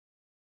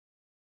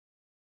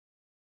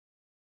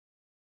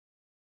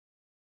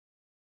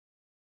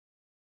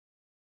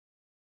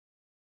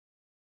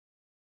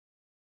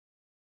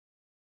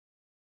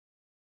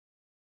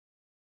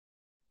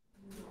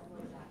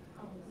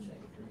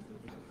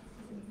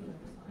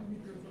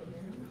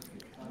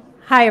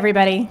Hi,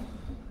 everybody.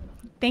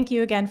 Thank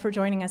you again for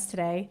joining us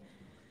today.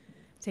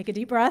 Take a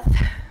deep breath.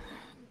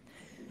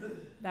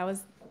 That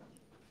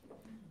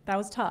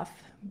was tough,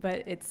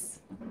 but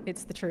it's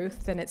the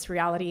truth and it's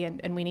reality,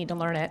 and we need to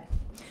learn it.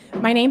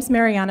 My name's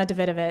Marina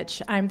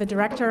Davidovich. I'm the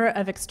Director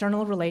of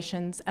External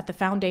Relations at the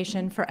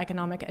Foundation for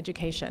Economic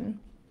Education.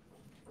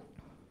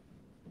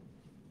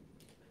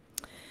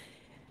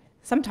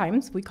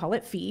 Sometimes we call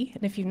it FEE,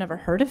 and if you've never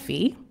heard of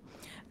FEE,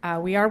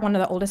 we are one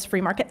of the oldest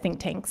free market think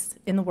tanks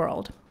in the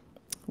world.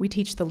 We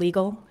teach the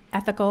legal,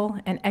 ethical,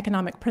 and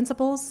economic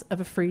principles of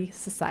a free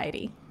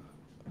society.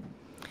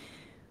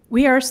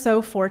 We are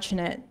so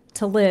fortunate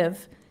to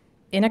live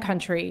in a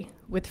country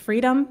with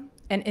freedom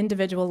and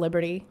individual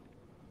liberty.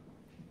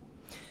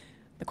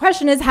 The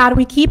question is, how do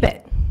we keep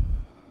it?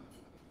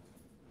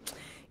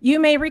 You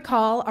may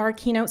recall our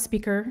keynote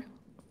speaker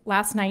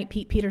last night,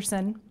 Pete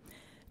Peterson,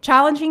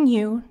 challenging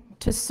you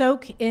to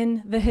soak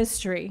in the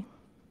history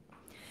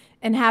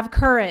and have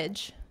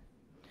courage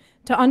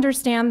to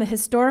understand the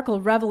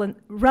historical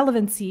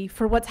relevancy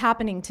for what's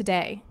happening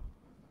today.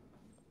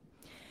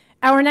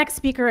 Our next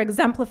speaker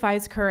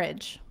exemplifies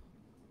courage.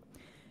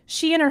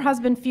 She and her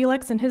husband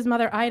Felix and his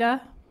mother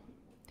Ida,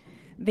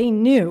 they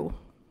knew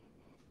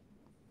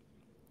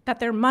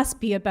that there must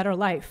be a better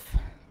life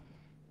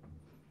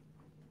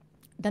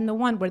than the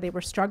one where they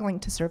were struggling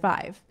to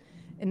survive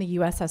in the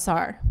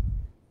USSR,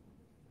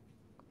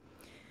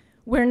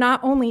 where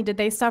not only did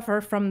they suffer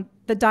from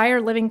the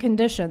dire living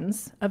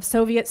conditions of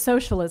Soviet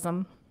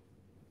socialism,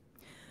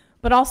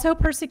 but also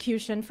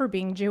persecution for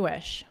being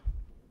Jewish.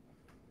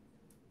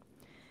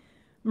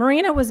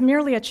 Marina was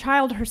merely a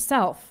child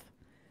herself,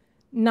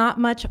 not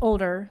much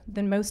older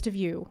than most of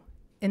you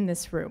in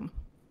this room.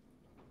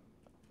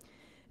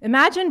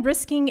 Imagine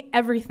risking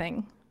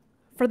everything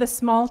for the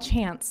small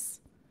chance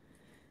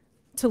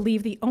to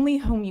leave the only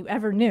home you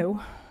ever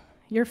knew,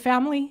 your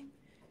family,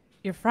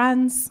 your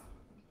friends,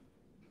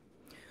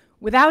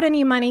 without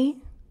any money,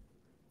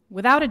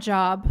 without a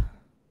job,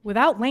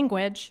 without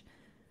language,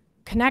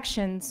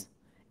 connections,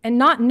 and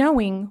not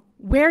knowing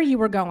where you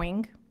were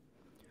going,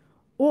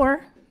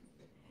 or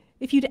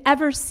if you'd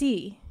ever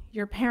see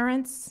your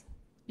parents,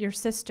 your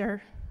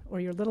sister,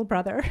 or your little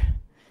brother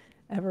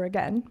ever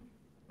again.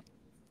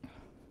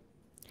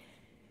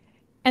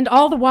 And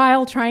all the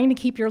while trying to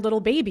keep your little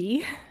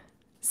baby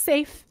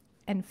safe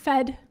and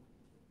fed.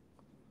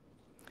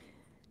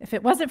 If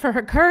it wasn't for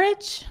her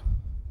courage,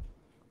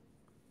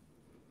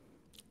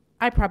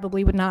 I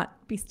probably would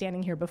not be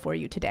standing here before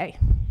you today.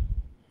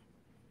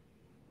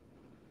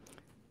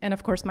 And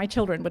of course, my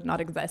children would not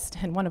exist,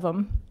 and one of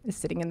them is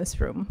sitting in this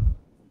room.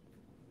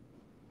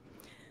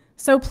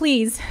 So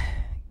please,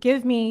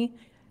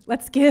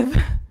 let's give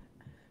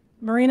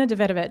Marina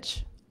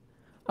Davidovich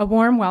a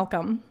warm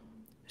welcome.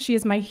 She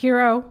is my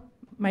hero,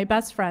 my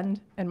best friend,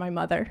 and my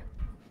mother.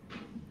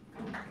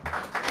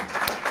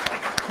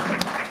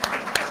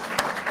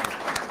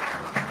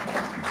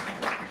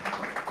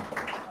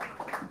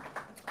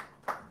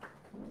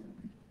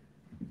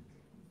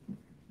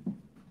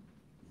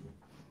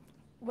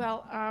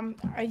 Well,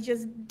 I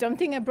just don't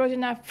think I brought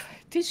enough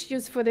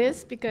tissues for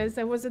this because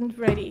I wasn't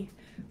ready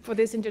for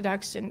this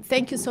introduction.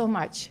 Thank you so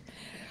much.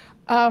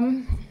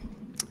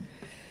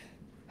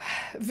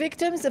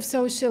 Victims of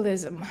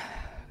socialism.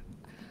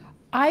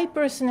 I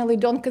personally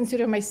don't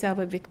consider myself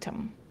a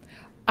victim.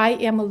 I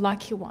am a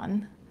lucky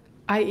one.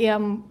 I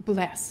am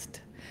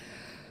blessed.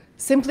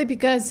 Simply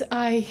because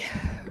I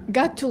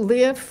got to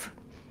live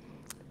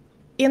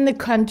in the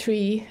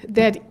country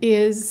that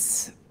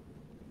is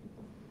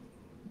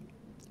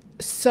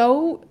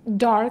so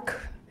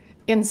dark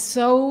and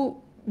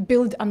so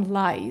built on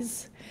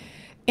lies,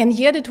 and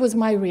yet it was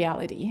my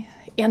reality.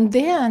 And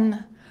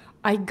then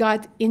I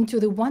got into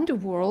the wonder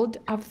world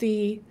of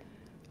the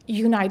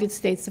United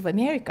States of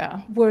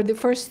America, where the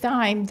first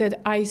time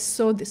that I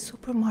saw the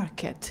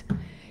supermarket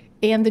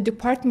and the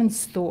department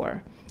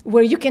store,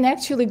 where you can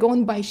actually go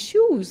and buy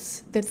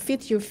shoes that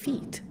fit your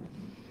feet.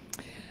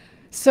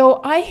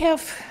 So I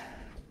have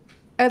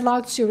a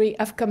luxury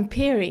of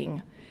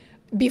comparing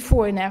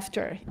before and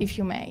after, if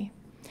you may.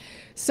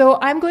 So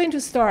I'm going to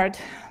start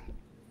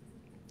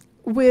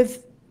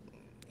with,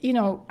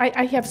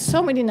 I have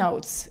so many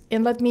notes,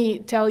 and let me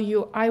tell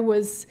you, I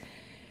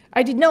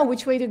didn't know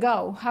which way to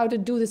go, how to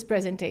do this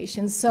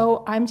presentation,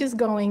 so I'm just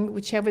going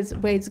whichever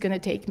way it's going to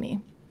take me.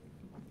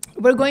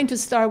 We're going to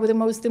start with the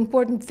most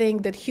important thing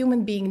that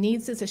human being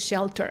needs is a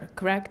shelter,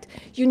 correct?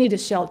 You need a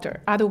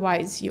shelter,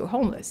 otherwise you're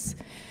homeless.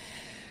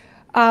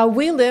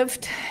 We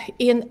lived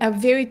in a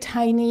very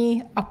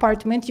tiny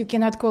apartment. You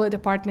cannot call it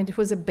apartment, it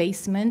was a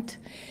basement.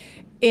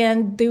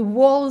 And the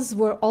walls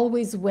were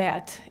always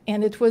wet.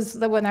 And it was,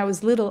 when I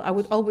was little, I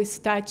would always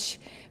touch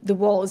the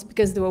walls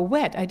because they were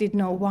wet. I didn't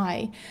know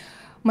why.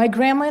 My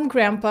grandma and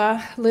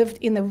grandpa lived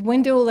in a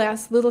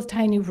windowless little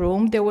tiny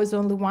room. There was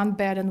only one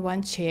bed and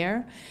one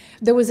chair.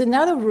 There was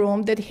another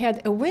room that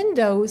had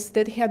windows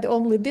that had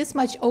only this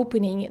much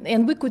opening,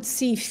 and we could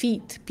see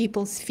feet,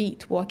 people's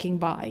feet walking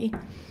by.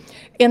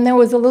 And there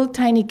was a little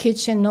tiny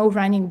kitchen, no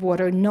running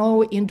water,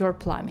 no indoor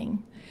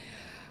plumbing.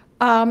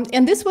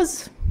 And this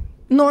was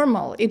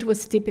normal, it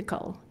was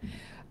typical.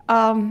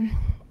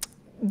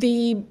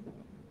 The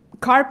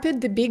carpet,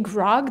 the big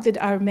rug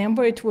that I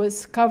remember, it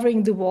was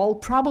covering the wall,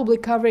 probably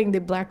covering the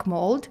black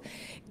mold.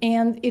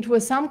 And it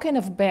was some kind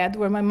of bed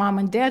where my mom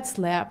and dad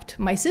slept.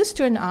 My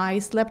sister and I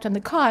slept on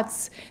the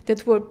cots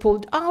that were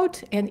pulled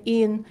out and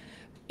in,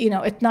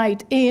 at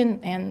night in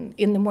and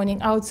in the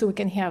morning out, so we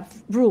can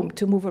have room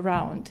to move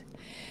around.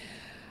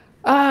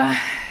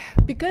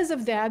 Because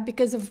of that,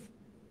 because of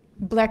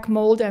black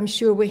mold, I'm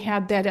sure we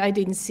had that, I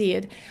didn't see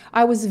it.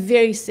 I was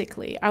very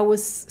sickly. I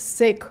was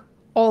sick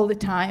all the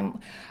time.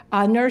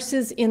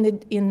 Nurses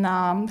in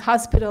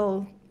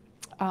hospital,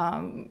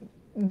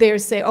 they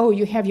say, oh,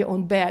 you have your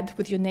own bed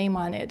with your name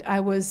on it.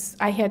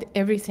 I had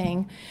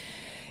everything.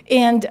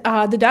 And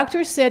the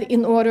doctor said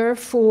in order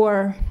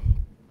for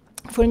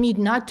me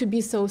not to be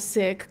so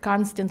sick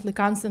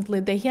constantly,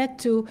 they had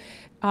to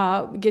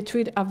get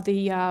rid of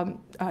the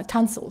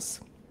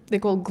tonsils. They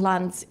call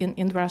glands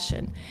in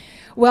Russian.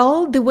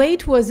 Well, the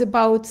wait was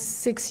about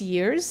 6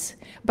 years.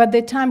 By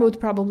that time, I would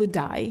probably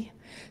die.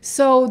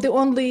 So the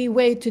only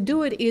way to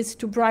do it is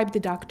to bribe the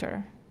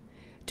doctor,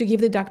 to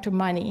give the doctor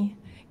money.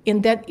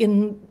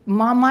 My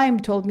mom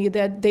told me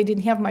that they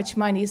didn't have much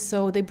money,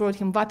 so they brought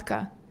him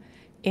vodka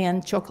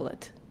and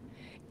chocolate.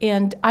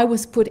 And I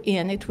was put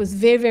in. It was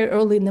very, very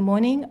early in the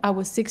morning. I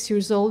was 6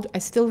 years old. I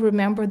still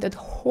remember that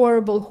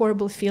horrible,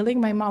 horrible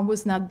feeling. My mom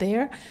was not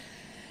there.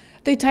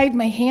 They tied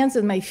my hands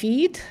and my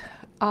feet,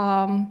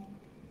 and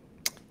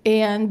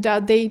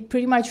they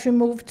pretty much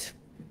removed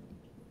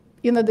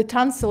the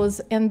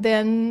tonsils, and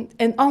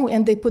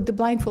they put the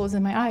blindfolds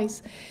in my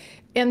eyes.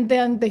 And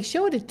then they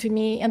showed it to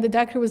me, and the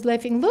doctor was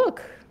laughing,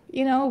 look,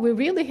 we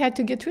really had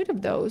to get rid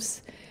of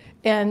those,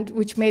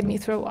 which made me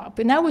throw up.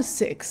 And I was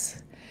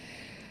 6.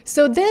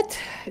 So that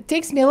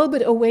takes me a little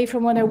bit away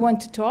from what I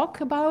want to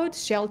talk about,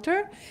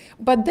 shelter,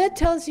 but that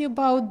tells you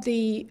about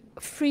the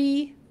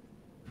free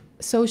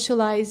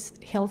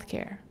socialized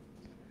healthcare.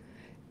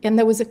 And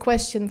there was a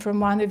question from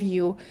one of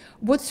you,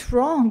 what's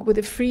wrong with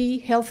the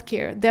free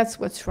healthcare? That's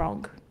what's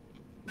wrong.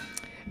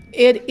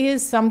 It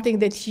is something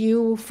that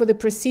for the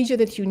procedure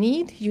that you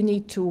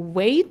need to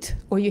wait,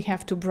 or you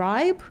have to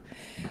bribe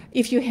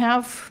if you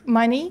have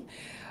money.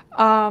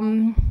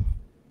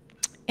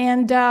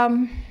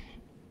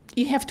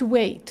 You have to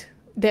wait.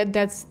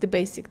 That's the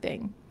basic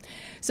thing.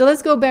 So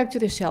let's go back to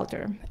the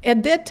shelter.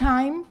 At that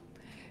time,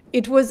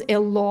 it was a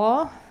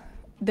law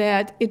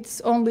that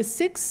it's only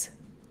 5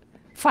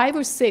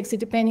 or 6,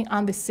 depending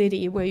on the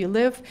city where you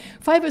live,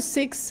 5 or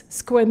 6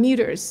 square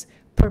meters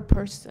per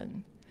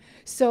person.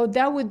 So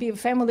that would be a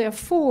family of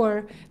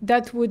 4,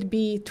 that would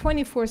be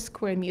 24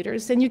 square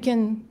meters. And you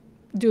can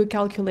do a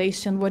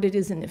calculation what it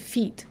is in the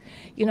feet,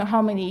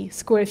 how many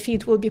square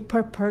feet will be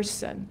per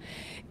person.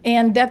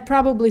 And that's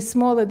probably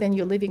smaller than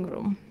your living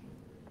room.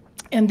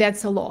 And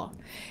that's a law.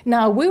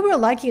 Now, we were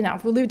lucky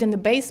enough, we lived in the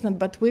basement,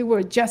 but we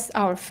were just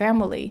our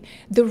family.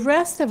 The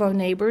rest of our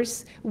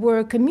neighbors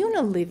were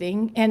communal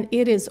living, and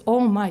it is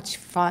all much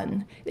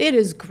fun. It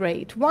is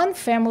great. One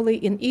family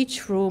in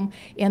each room,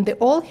 and they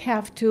all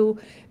have to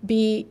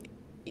be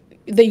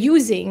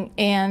using,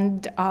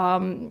 and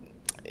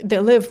they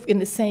live in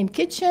the same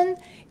kitchen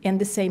and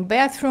the same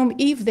bathroom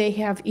if they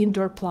have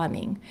indoor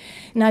plumbing.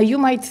 Now, you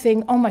might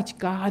think, oh my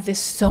God, this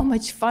is so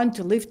much fun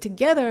to live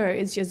together.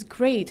 It's just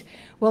great.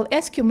 Well,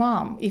 ask your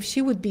mom if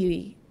she would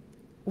be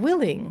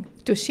willing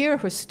to share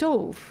her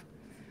stove.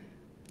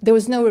 There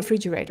was no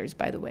refrigerators,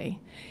 by the way.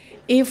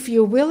 If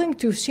you're willing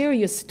to share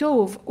your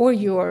stove or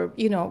your,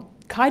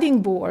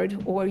 cutting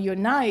board or your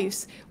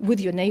knives with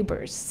your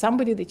neighbors,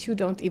 somebody that you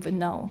don't even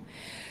know.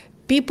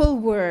 People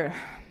were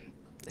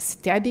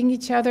stabbing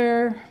each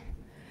other.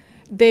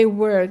 They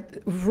were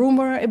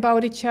rumor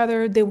about each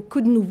other. They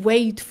couldn't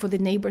wait for the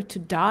neighbor to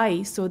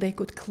die so they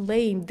could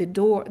claim the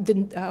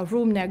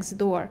room next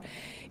door.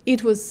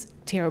 It was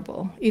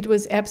terrible. It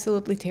was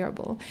absolutely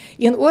terrible.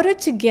 In order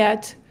to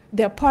get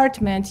the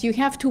apartment, you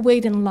have to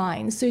wait in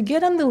line. So you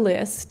get on the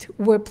list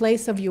where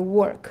place of your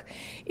work.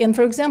 And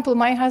for example,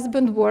 my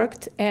husband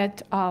worked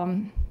at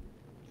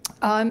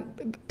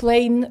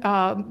plane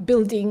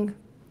building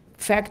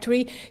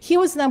factory. He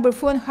was number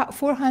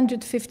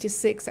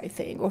 456, I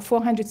think, or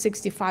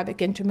 465, I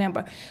can't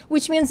remember,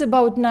 which means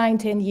about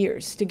 9-10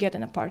 years to get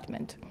an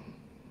apartment.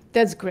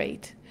 That's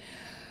great.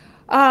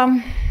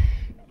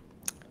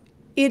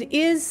 It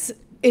is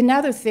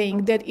another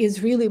thing that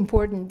is really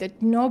important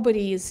that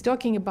nobody is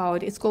talking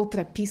about. It's called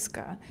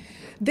propiska.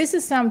 This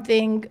is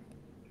something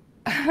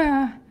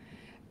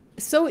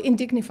so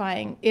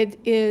indignifying.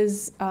 It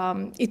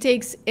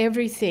takes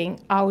everything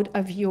out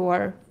of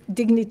your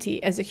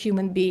dignity as a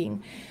human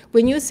being.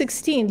 When you're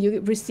 16,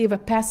 you receive a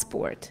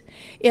passport.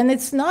 And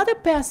it's not a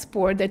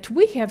passport that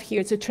we have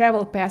here. It's a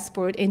travel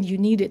passport, and you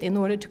need it in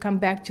order to come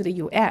back to the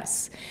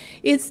US.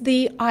 It's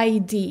the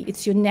ID.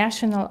 It's your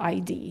national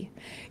ID.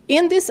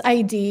 In this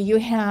ID, you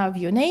have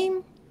your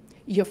name,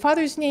 your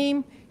father's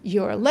name,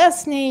 your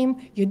last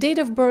name, your date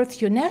of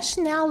birth, your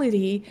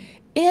nationality,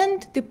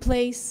 and the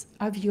place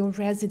of your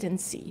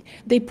residency.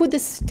 They put a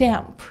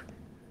stamp.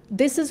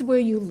 This is where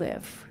you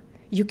live.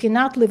 You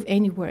cannot live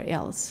anywhere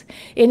else.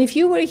 And if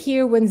you were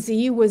here when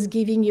Z was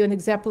giving you an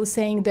example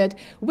saying that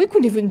we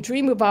couldn't even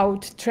dream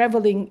about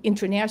traveling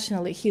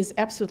internationally, he's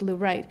absolutely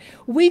right.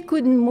 We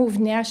couldn't move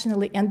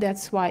nationally, and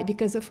that's why,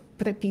 because of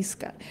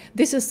propiska.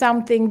 This is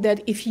something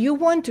that if you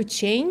want to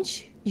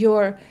change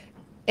your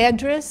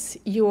address,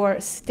 your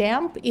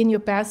stamp in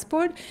your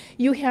passport,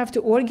 you have to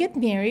or get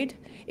married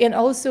and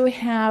also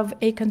have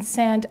a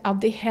consent of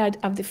the head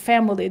of the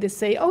family to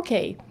say,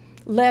 okay,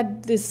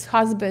 let this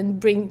husband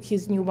bring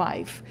his new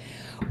wife.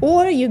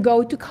 Or you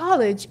go to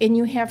college and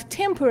you have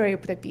temporary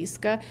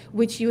propiska,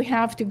 which you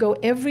have to go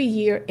every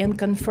year and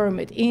confirm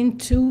it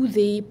into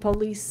the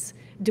police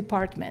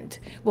department.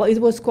 Well, it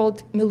was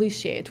called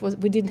militia.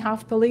 We didn't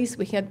have police,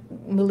 we had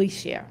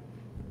militia.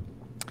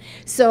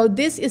 So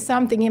this is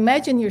something,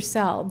 imagine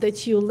yourself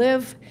that you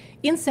live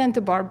in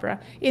Santa Barbara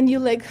and you're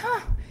like,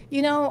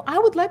 you know, I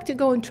would like to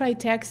go and try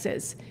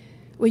Texas.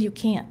 Well, you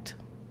can't.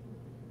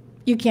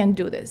 You can't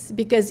do this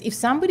because if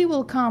somebody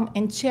will come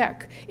and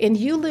check and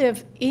you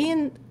live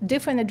in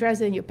different address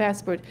than your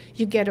passport,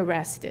 you get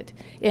arrested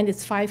and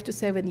it's 5 to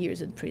 7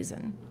 years in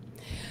prison.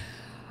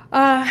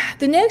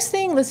 The next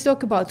thing, let's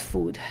talk about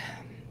food.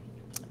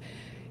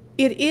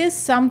 It is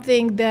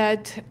something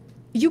that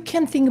you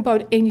can't think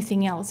about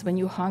anything else when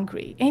you're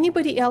hungry.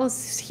 Anybody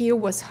else here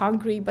was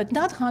hungry, but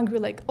not hungry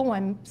like, oh,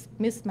 I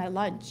missed my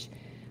lunch,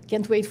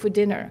 can't wait for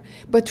dinner,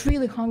 but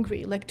really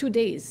hungry, like 2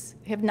 days,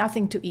 have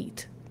nothing to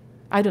eat.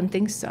 I don't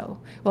think so.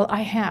 Well,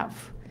 I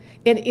have,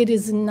 and it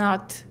is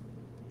not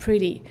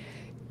pretty.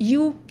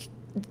 You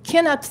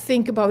cannot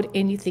think about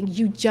anything.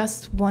 You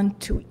just want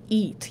to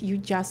eat. You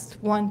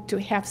just want to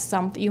have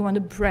something. You want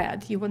a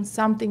bread. You want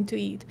something to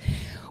eat.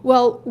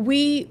 Well,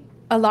 we,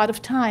 a lot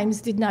of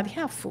times, did not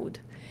have food.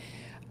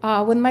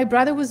 When my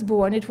brother was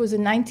born, it was in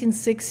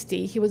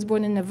 1960. He was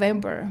born in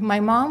November. My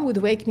mom would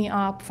wake me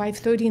up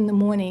 5:30 in the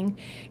morning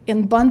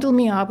and bundle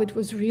me up. It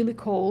was really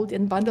cold,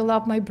 and bundle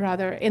up my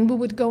brother, and we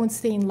would go and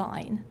stay in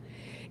line.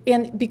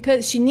 And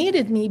because she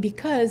needed me,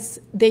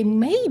 because they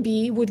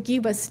maybe would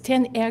give us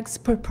 10 eggs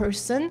per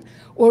person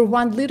or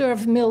 1 liter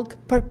of milk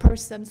per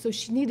person. So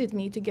she needed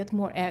me to get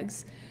more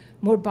eggs,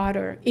 more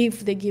butter,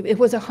 if they give. It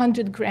was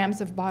 100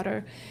 grams of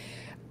butter.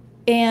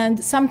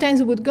 And sometimes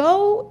we would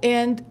go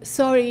and,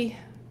 sorry,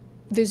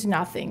 there's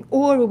nothing.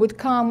 Or we would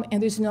come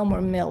and there's no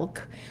more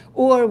milk.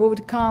 Or we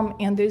would come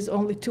and there's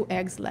only 2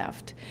 eggs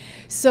left.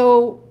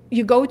 So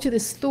you go to the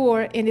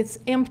store and it's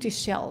empty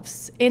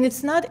shelves. And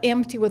it's not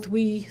empty what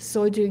we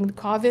saw during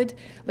COVID,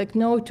 like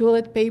no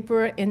toilet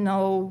paper and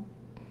no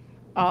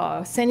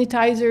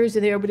sanitizers,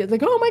 and everybody's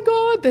like, oh my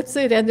God, that's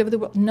it, end of the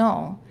world.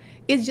 No,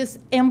 it's just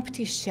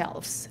empty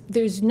shelves.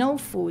 There's no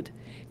food.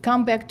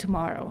 Come back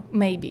tomorrow,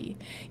 maybe.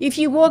 If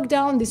you walk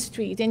down the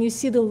street and you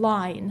see the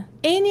line,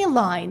 any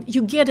line,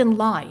 you get in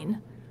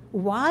line.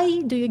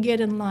 Why do you get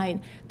in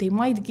line? They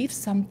might give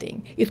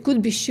something. It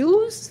could be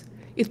shoes,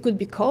 it could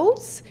be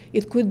coats,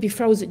 it could be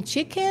frozen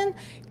chicken,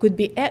 it could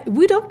be,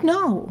 we don't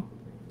know.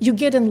 You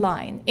get in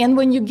line. And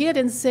when you get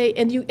and say,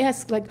 and you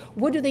ask like,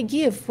 what do they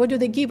give? What do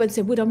they give? And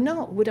say, we don't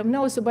know, we don't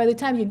know. So by the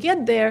time you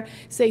get there,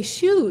 say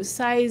shoes,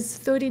 size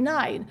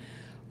 39.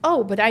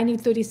 Oh, but I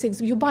need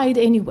 36, you buy it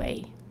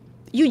anyway.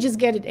 You just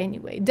get it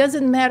anyway. It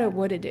doesn't matter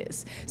what it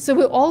is. So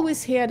we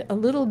always had a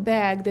little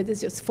bag that is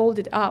just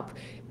folded up,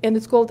 and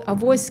it's called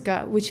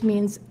avoska, which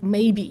means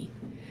maybe.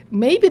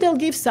 Maybe they'll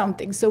give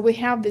something, so we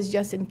have this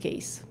just in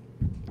case.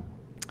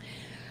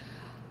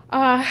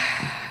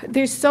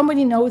 There's so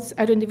many notes,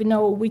 I don't even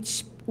know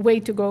which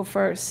way to go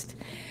first.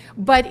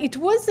 But it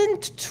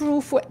wasn't true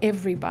for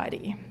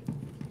everybody.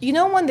 You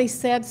know, when they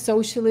said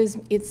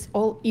socialism, it's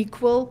all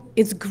equal,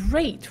 it's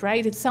great,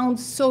 right? It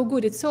sounds so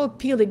good, it's so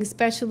appealing,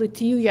 especially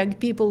to you young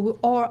people who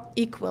are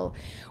equal.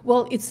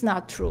 Well, it's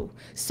not true.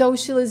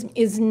 Socialism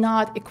is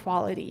not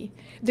equality.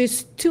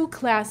 There's 2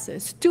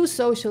 classes, 2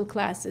 social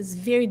classes,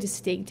 very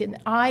distinct, and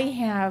I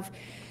have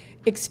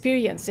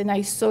experienced, and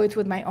I saw it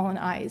with my own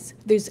eyes.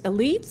 There's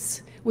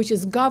elites, which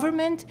is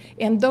government,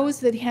 and those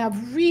that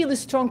have really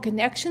strong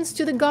connections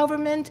to the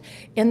government,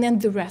 and then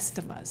the rest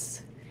of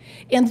us.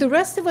 And the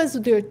rest of us,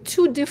 there are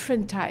 2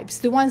 different types,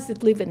 the ones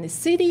that live in the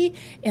city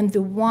and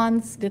the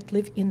ones that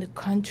live in the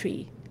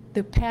country,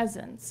 the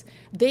peasants.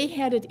 They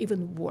had it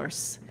even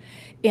worse.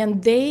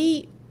 And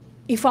they,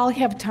 if I'll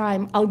have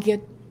time, I'll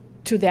get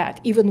to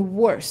that, even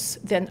worse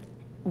than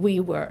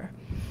we were.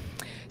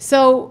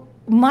 So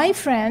my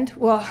friend,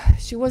 well,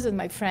 she wasn't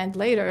my friend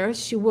later,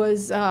 she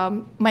was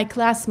my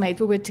classmate.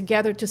 We were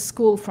together to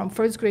school from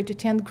 1st grade to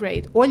 10th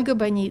grade, Olga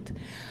Bonit.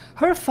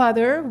 Her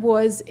father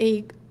was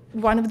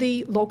one of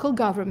the local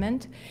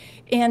government,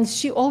 and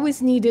she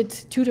always needed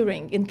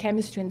tutoring in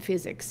chemistry and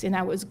physics, and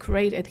I was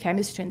great at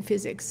chemistry and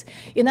physics.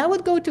 And I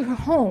would go to her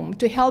home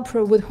to help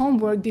her with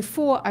homework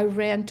before I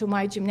ran to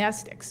my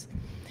gymnastics.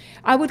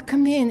 I would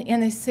come in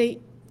and I say,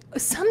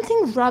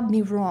 something rubbed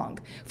me wrong.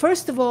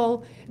 First of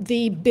all,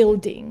 the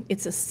building.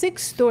 It's a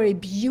 6-story,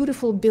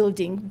 beautiful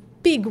building,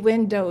 big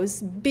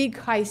windows, big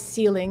high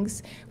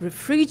ceilings,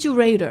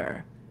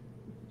 refrigerator,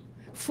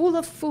 full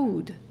of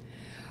food.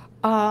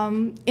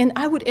 And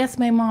I would ask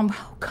my mom,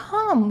 how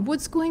come?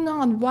 What's going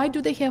on? Why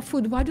do they have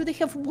food? Why do they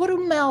have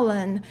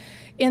watermelon?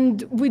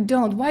 And we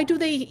don't. Why do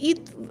they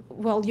eat,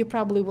 well, you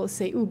probably will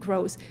say, ooh,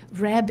 gross,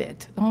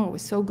 rabbit. Oh,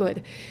 so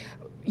good.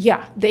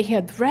 Yeah, they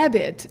had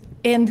rabbit.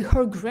 And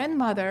her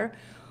grandmother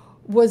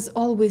was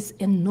always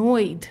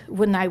annoyed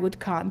when I would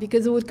come,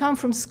 because I would come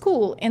from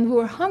school and we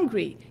were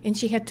hungry and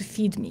she had to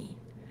feed me.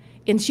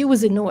 And she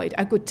was annoyed,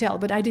 I could tell,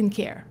 but I didn't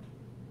care.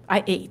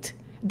 I ate.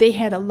 They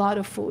had a lot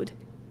of food.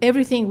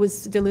 Everything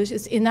was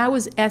delicious. And I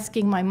was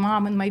asking my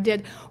mom and my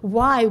dad,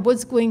 why,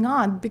 what's going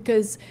on?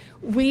 Because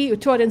we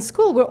taught in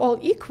school, we're all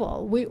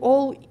equal. We're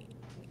all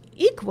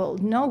equal.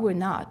 No, we're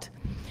not.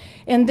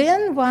 And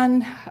then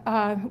one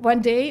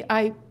day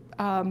I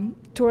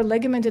tore a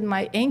ligament in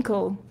my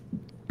ankle.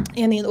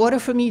 And in order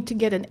for me to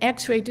get an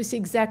x-ray to see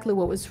exactly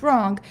what was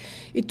wrong,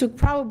 it took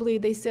probably,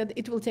 they said,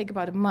 it will take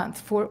about a month,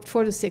 4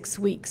 to 6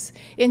 weeks.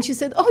 And she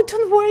said, oh,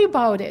 don't worry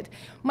about it.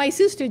 My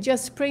sister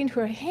just sprained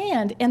her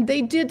hand and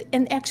they did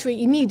an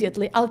x-ray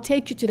immediately. I'll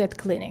take you to that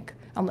clinic.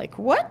 I'm like,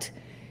 what?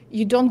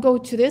 You don't go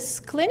to this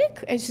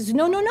clinic? And she says,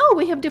 no,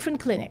 we have different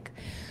clinic.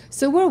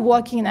 So we're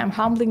walking and I'm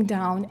humbling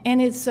down, and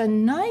it's a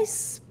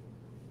nice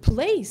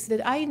place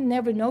that I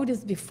never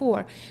noticed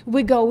before.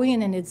 We go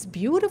in and it's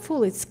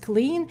beautiful, it's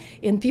clean,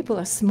 and people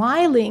are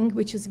smiling,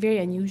 which is very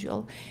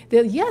unusual.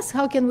 They're, yes,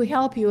 how can we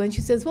help you? And she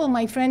says, well,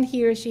 my friend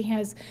here, she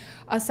has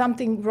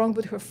something wrong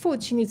with her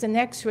foot. She needs an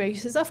x-ray.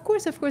 She says, of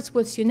course,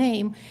 what's your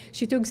name?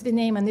 She took the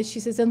name and then she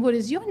says, and what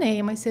is your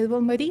name? I said,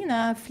 well,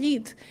 Marina,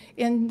 Fleet.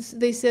 And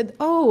they said,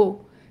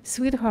 oh,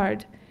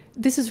 sweetheart,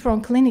 this is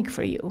wrong clinic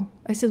for you.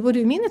 I said, what do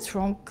you mean it's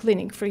wrong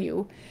clinic for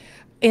you?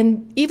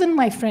 And even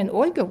my friend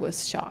Olga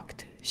was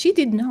shocked. She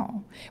didn't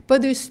know.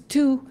 But there's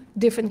 2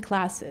 different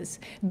classes.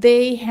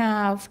 They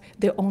have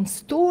their own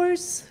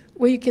stores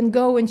where you can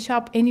go and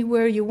shop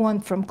anywhere you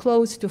want, from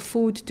clothes to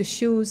food to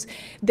shoes.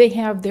 They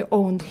have their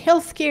own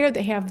healthcare.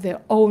 They have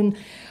their own,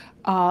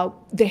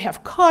 they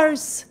have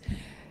cars.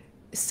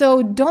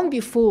 So don't be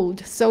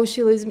fooled.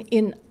 Socialism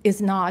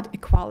is not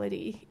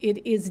equality.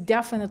 It is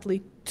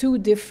definitely 2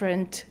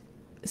 different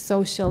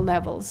social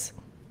levels.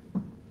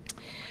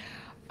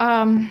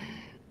 It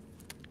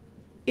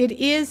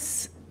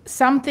is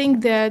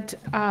something that,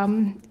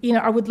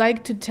 I would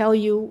like to tell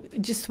you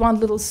just one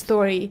little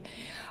story.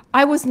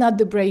 I was not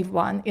the brave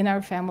one in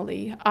our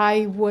family.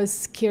 I was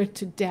scared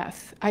to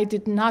death. I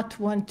did not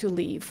want to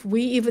leave.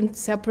 We even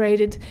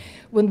separated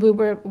when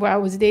I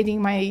was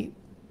dating my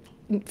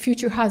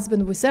future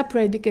husband. We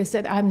separated because I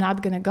said, I'm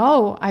not going to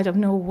go. I don't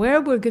know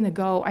where we're going to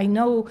go. I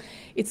know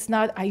it's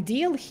not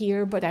ideal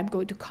here, but I'm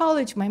going to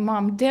college. My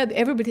mom, dad,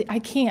 everybody, I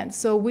can't.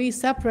 So we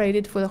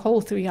separated for the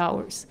whole 3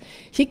 hours.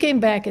 He came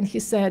back and he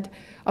said,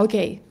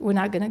 okay, we're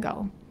not going to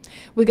go.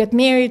 We got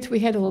married. We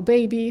had a little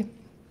baby.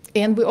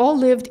 And we all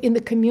lived in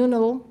the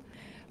communal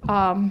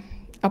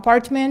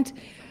apartment.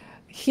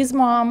 His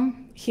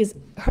mom,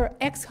 her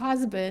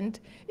ex-husband,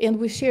 and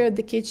we shared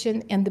the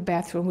kitchen and the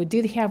bathroom. We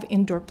did have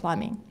indoor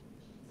plumbing.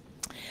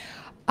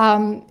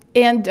 The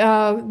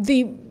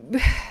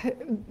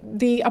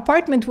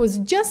apartment was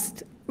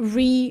just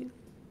rebuilt.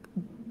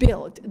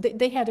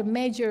 They had a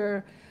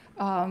major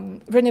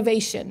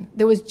renovation.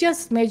 There was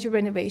just major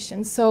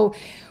renovation. So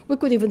we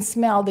could even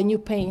smell the new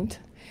paint.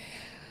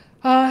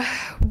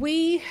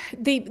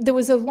 There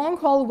was a long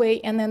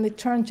hallway, and then it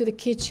turned to the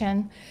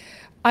kitchen.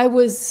 I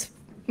was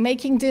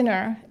making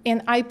dinner,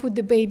 and I put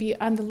the baby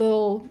on the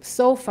little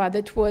sofa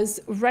that was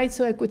right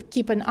so I could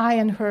keep an eye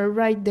on her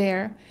right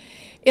there.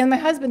 And my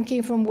husband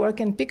came from work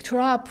and picked her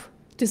up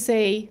to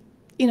say,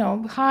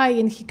 hi,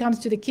 and he comes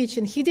to the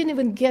kitchen. He didn't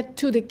even get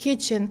to the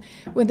kitchen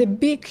when the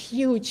big,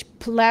 huge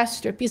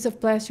piece of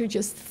plaster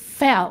just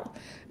fell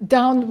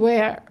down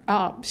where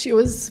she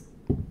was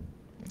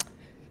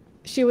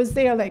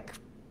there like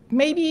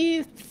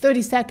maybe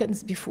 30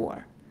 seconds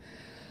before.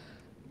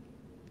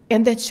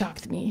 And that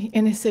shocked me.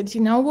 And I said,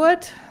 you know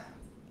what?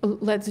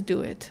 Let's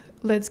do it.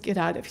 Let's get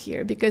out of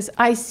here, because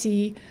I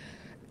see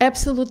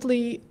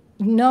absolutely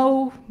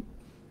no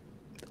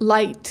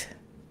light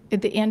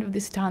at the end of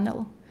this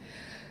tunnel.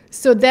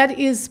 So that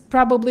is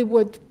probably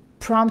what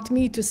prompted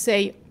me to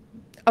say,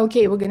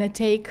 okay, we're going to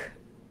take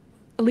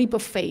a leap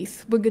of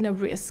faith. We're going to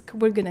risk.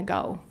 We're going to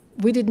go.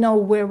 We didn't know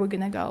where we're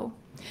going to go.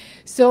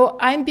 So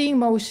I'm being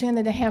motioned,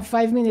 and I have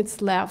 5 minutes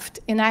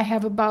left, and I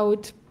have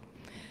about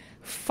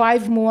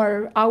 5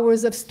 more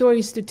hours of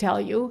stories to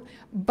tell you,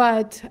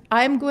 but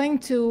I'm going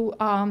to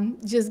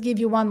just give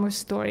you one more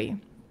story.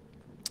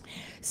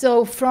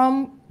 So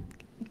from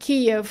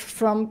Kiev,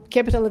 from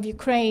capital of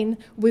Ukraine,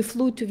 we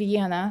flew to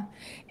Vienna,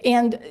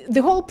 and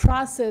the whole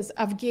process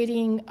of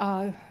getting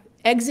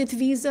exit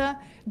visa,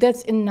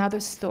 that's another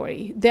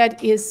story.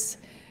 That is,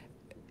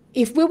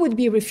 if we would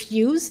be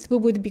refused, we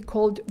would be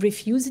called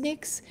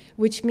refuseniks,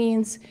 which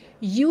means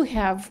you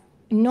have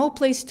no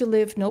place to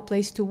live, no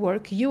place to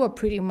work. You are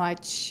pretty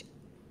much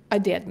a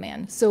dead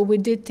man. So we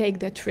did take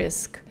that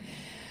risk.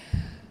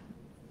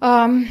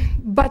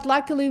 But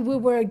luckily we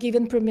were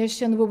given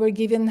permission, we were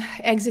given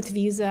exit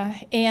visa,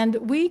 and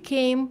we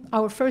came,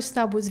 our first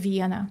stop was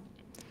Vienna.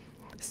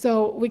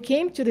 So we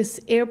came to this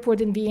airport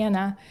in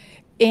Vienna,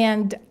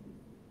 and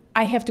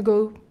I have to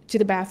go to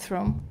the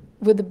bathroom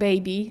with the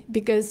baby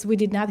because we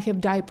did not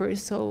have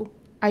diapers. So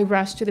I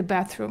rushed to the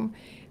bathroom,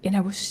 and I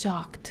was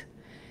shocked.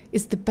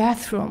 It's the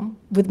bathroom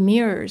with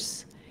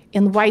mirrors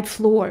and white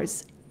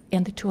floors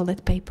and the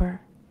toilet paper.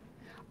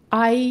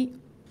 I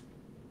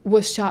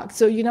was shocked.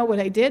 So you know what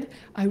I did?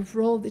 I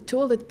rolled the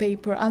toilet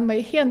paper on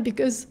my hand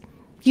because,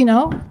 you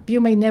know,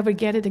 you may never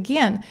get it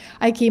again.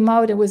 I came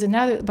out, there was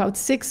another, about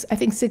six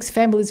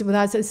families with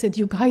us. I said,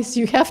 you guys,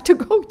 you have to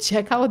go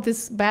check out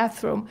this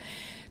bathroom.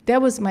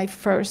 That was my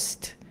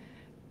first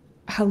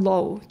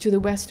hello to the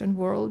Western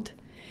world.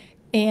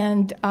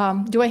 And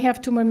do I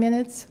have 2 more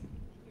minutes?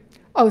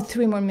 Oh,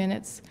 3 more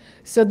minutes.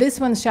 So this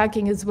one's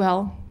shocking as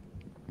well.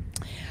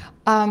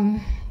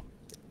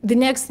 The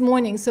next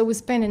morning, so we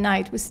spent a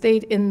night. We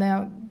stayed in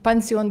the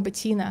Pension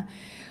Batina.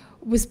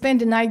 We spent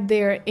the night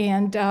there,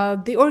 and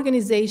the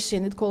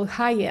organization, it's called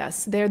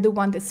HIAS, they're the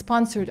one that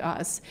sponsored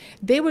us.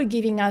 They were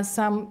giving us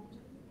some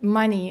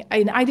money,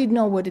 and I didn't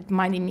know what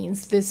money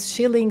means. This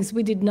shillings,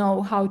 we didn't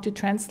know how to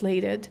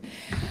translate it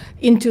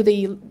into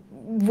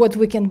what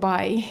we can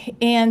buy.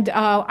 And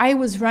I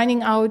was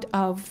running out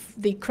of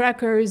the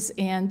crackers,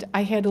 and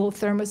I had a little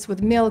thermos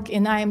with milk,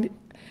 and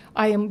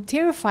I am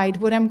terrified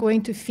what I'm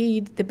going to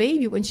feed the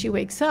baby when she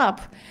wakes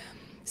up.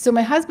 So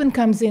my husband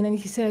comes in and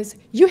he says,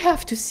 you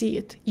have to see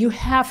it. You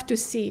have to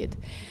see it.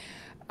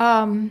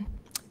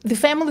 The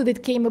family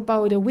that came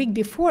about a week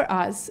before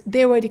us,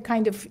 they already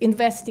kind of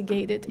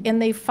investigated,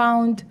 and they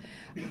found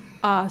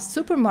a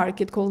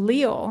supermarket called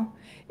Leo,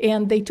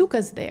 and they took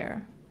us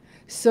there.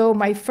 So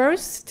my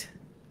first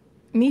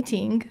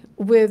meeting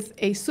with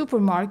a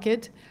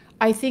supermarket,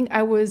 I think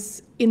I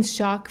was in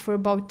shock for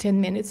about 10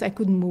 minutes. I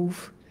couldn't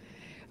move.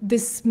 The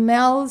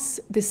smells,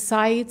 the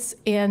sights,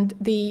 and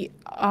the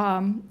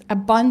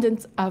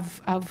abundance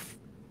of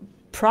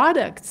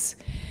products,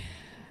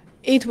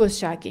 it was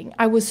shocking.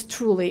 I was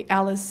truly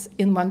Alice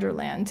in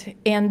Wonderland.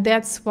 And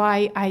that's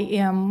why I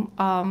am,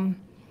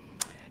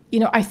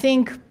 I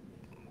think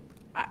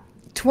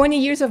 20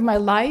 years of my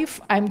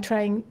life, I'm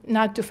trying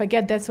not to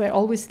forget. That's why I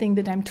always think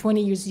that I'm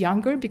 20 years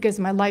younger, because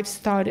my life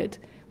started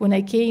when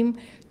I came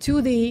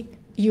to the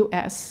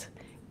US.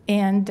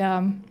 And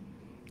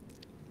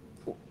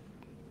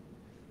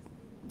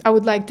I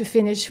would like to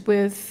finish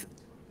with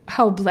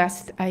how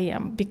blessed I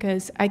am,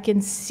 because I can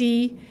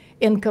see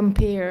and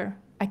compare.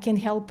 I can't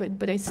help it,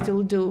 but I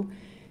still do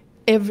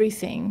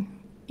everything,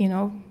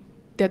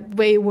 that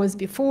way it was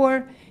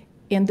before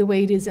and the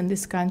way it is in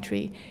this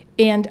country.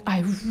 And I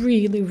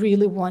really,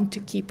 really want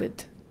to keep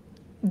it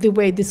the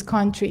way this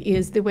country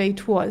is, the way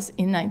it was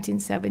in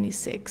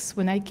 1976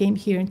 when I came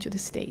here into the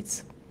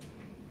States.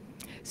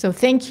 So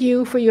thank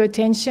you for your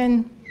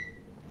attention.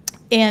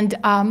 And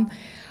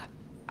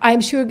I'm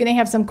sure we're going to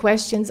have some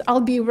questions.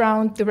 I'll be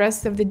around the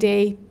rest of the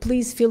day.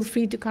 Please feel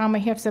free to come. I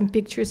have some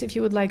pictures if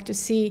you would like to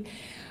see.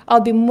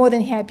 I'll be more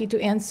than happy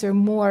to answer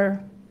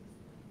more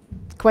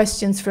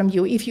questions from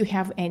you if you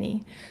have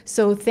any.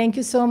 So thank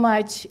you so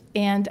much.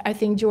 And I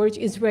think George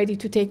is ready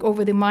to take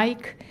over the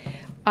mic.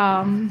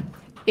 And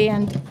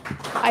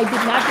I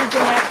did not do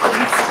the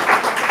napkins.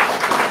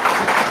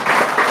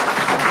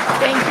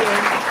 Thank you.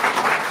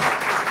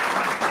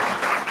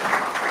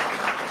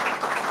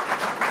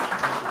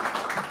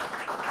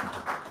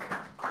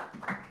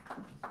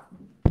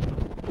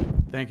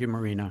 Thank you,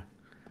 Marina.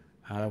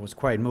 That was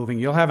quite moving.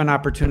 You'll have an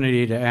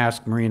opportunity to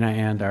ask Marina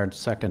and our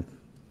second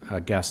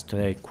guest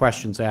today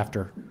questions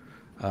after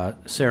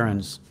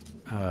Saren's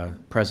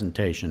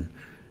presentation.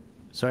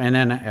 And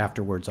then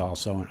afterwards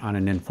also on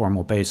an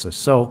informal basis.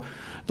 So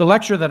the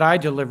lecture that I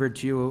delivered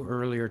to you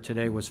earlier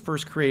today was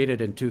first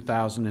created in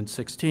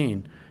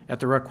 2016 at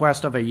the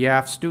request of a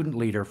YAF student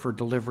leader for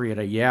delivery at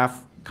a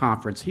YAF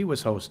conference he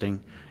was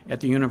hosting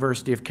at the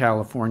University of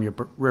California,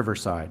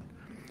 Riverside.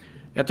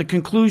 At the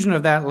conclusion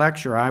of that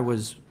lecture,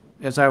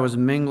 as I was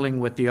mingling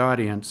with the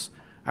audience,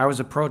 I was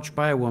approached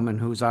by a woman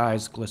whose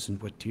eyes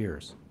glistened with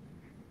tears.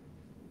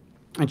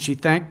 And she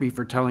thanked me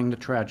for telling the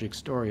tragic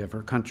story of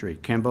her country,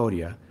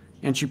 Cambodia,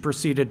 and she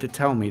proceeded to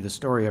tell me the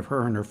story of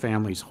her and her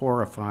family's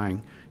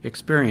horrifying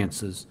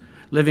experiences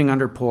living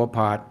under Pol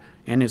Pot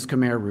and his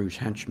Khmer Rouge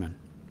henchmen.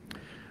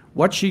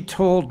 What she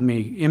told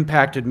me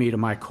impacted me to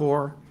my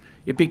core.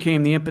 It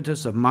became the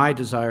impetus of my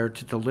desire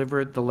to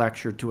deliver the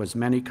lecture to as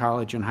many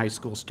college and high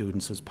school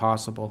students as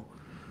possible.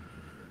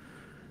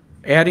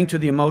 Adding to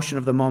the emotion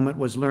of the moment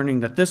was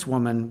learning that this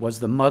woman was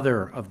the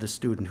mother of the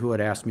student who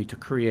had asked me to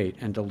create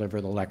and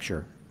deliver the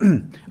lecture.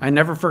 I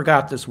never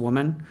forgot this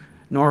woman,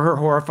 nor her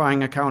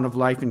horrifying account of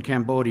life in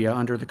Cambodia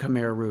under the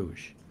Khmer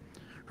Rouge.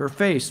 Her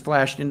face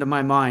flashed into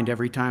my mind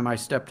every time I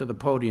stepped to the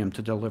podium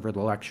to deliver the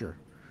lecture.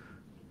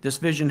 This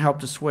vision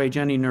helped assuage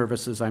any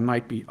nervousness I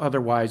might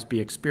otherwise be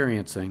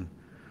experiencing,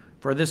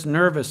 for this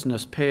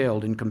nervousness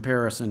paled in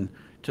comparison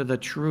to the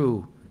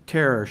true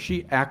terror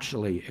she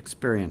actually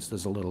experienced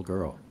as a little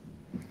girl.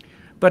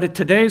 But at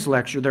today's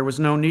lecture, there was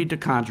no need to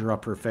conjure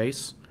up her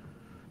face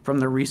from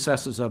the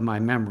recesses of my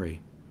memory,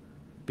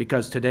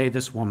 because today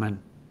this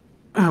woman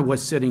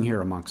was sitting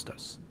here amongst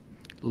us.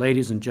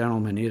 ladies and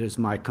gentlemen, it is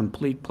my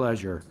complete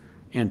pleasure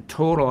and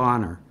total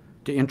honor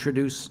to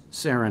introduce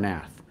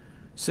Saren.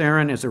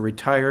 Saren is a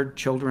retired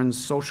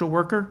children's social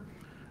worker,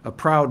 a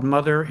proud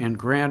mother and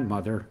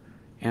grandmother,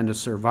 and a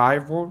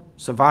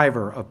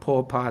survivor of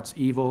Pol Pot's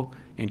evil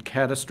and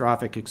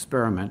catastrophic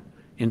experiment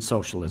in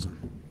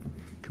socialism.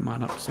 Come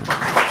on up, Saren.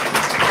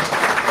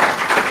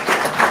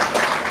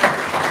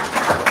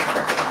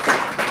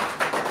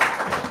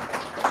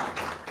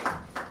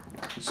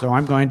 So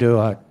I'm going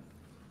to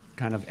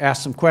kind of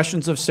ask some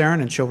questions of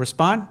Saren, and she'll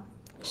respond.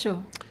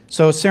 Sure.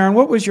 So, Saren,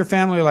 what was your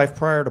family life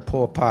prior to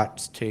Pol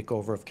Pot's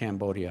takeover of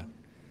Cambodia?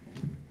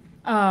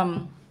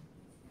 Our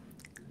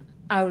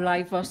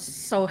life was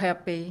so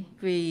happy.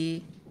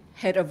 We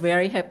had a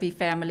very happy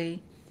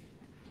family.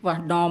 Was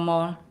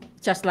normal,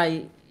 just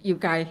like you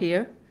guys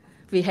here.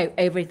 We have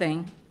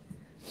everything.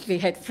 We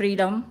had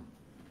freedom,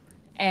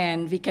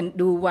 and we can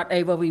do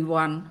whatever we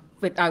want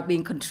without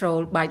being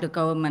controlled by the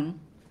government.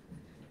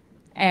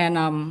 And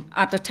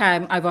at the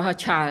time, I was a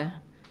child,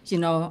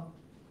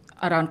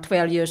 around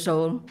 12 years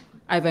old.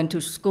 I went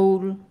to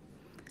school.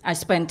 I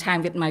spent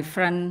time with my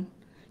friend,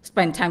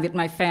 spent time with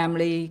my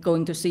family,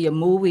 going to see a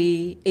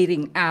movie,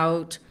 eating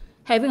out,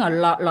 having a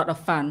lot of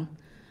fun.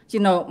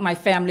 My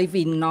family,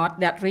 we're not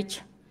that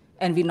rich,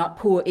 and we're not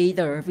poor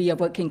either. We are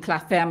working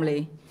class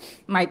family.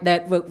 My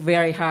dad worked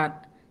very hard.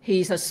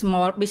 He's a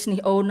small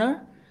business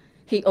owner.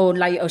 He owned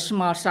like a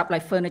small shop,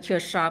 like furniture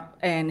shop,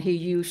 and he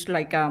used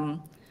like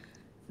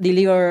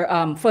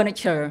deliver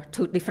furniture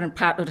to different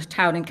parts of the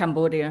town in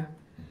Cambodia.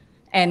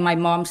 And my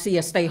mom, she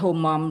a stay-home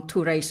mom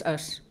to raise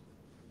us.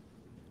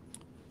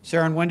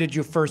 Saren, when did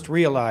you first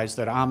realize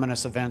that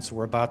ominous events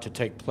were about to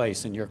take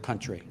place in your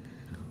country?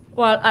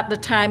 Well, at the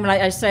time,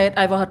 like I said,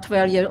 I was a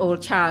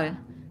 12-year-old child.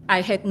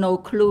 I had no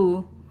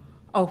clue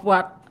of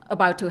what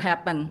about to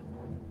happen.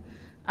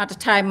 At the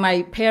time,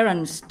 my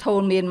parents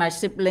told me and my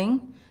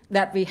sibling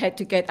that we had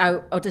to get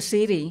out of the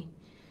city.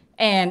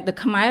 And the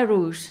Khmer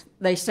rules,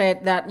 they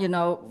said that,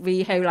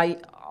 we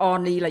have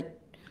only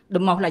the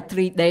most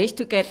 3 days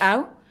to get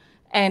out.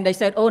 And they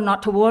said, oh,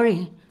 not to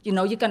worry. You're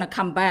going to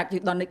come back. You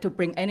don't need to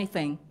bring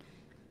anything.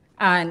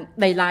 And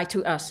they lied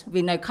to us.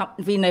 We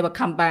never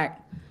come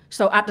back.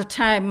 So at the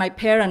time, my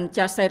parents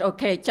just said,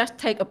 okay, just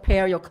take a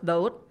pair of your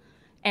clothes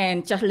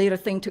and just little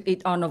thing to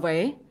eat on the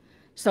way.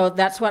 So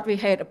that's what we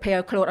had, a pair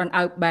of clothes on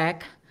our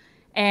back.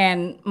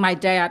 And my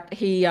dad,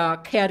 he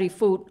carried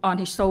food on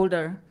his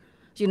shoulder,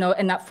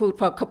 enough food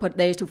for a couple of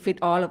days to feed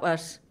all of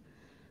us.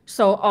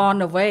 So on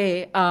the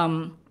way,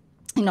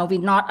 we're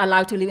not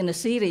allowed to live in the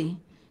city.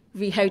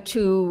 We have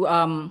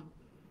to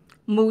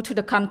move to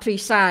the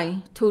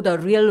countryside, to the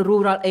real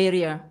rural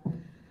area.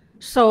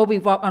 So we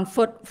walked on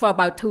foot for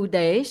about 2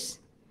 days.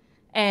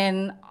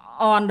 And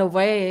on the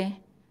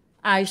way,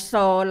 I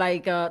saw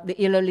the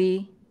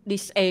elderly,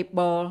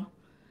 disabled,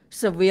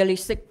 severely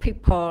sick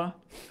people,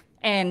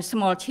 and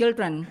small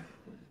children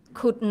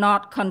could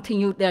not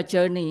continue their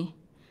journey.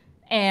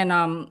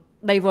 And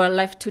they were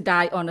left to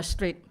die on the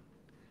street.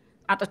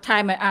 At the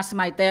time, I asked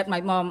my dad,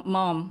 my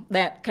mom,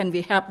 Dad, can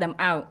we help them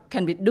out?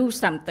 Can we do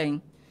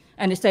something?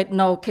 And he said,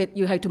 no, kid,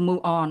 you have to move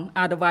on.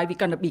 Otherwise, we're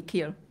going to be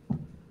killed.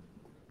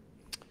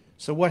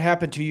 So what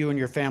happened to you and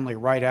your family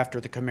right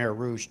after the Khmer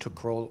Rouge took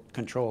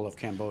control of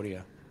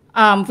Cambodia?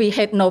 We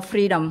had no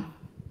freedom.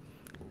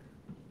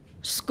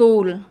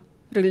 School,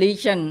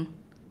 religion,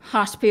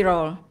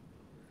 hospital,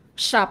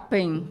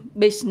 shopping,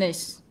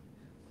 business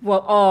were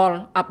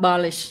all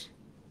abolished.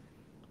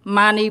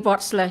 Money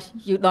was less.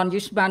 You don't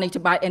use money to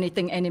buy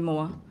anything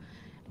anymore.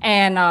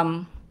 And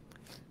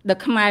the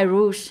Khmer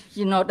Rouge,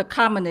 the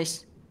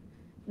communists,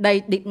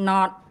 they did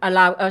not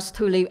allow us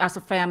to live as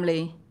a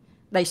family.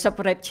 They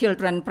separate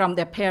children from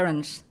their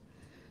parents.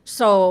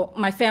 So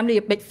my family,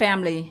 a big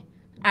family.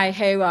 I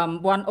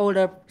have one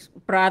older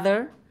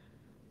brother,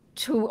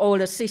 2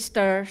 older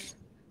sisters,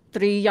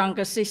 3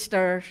 younger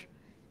sisters,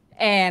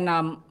 and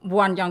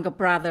 1 younger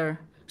brother.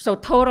 So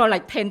total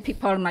 10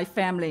 people in my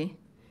family.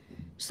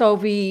 So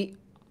we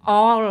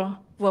all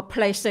were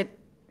placed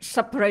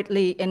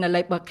separately in a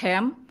labor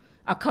camp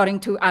according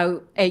to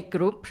our age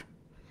group.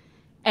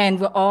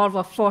 And we all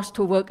were forced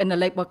to work in the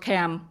labor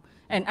camp.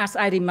 And as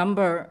I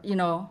remember,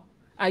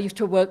 I used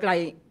to work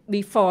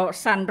before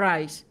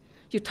sunrise.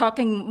 You're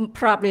talking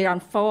probably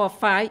around 4 or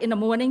 5 in the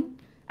morning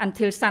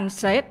until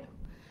sunset.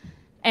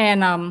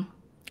 And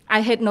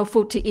I had no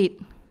food to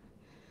eat.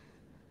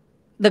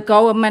 The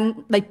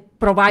government, they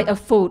provide a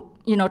food,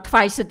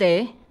 twice a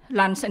day,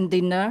 lunch and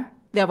dinner.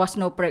 There was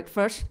no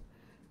breakfast.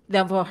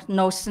 There was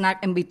no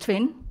snack in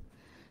between.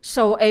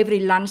 So every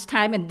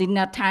lunchtime and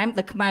dinner time,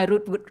 the Khmer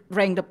Rouge would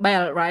ring the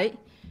bell, right?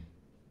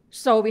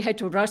 So we had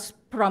to rush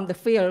from the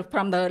field,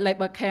 from the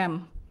labor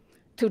camp,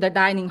 to the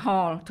dining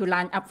hall to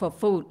line up for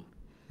food.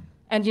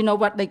 And you know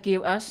what they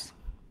give us?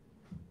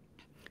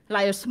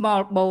 Like a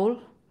small bowl,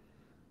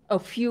 a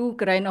few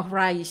grains of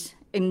rice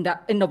in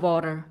the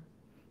water.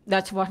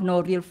 That was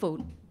no real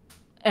food.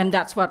 And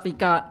that's what we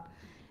got.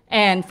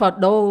 And for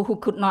those who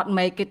could not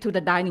make it to the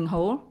dining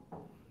hall,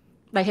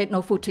 they had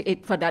no food to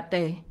eat for that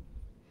day.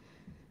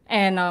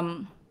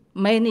 And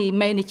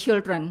many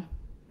children,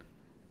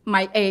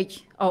 my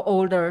age or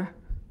older,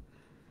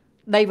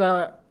 they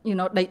were,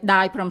 they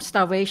died from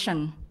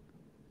starvation,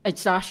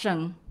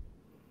 exhaustion,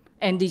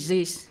 and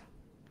disease,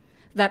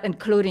 that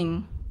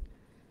including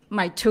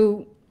my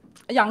two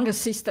younger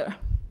sister.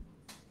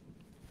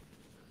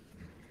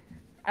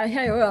 I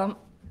have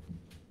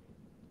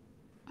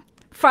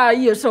 5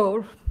 years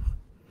old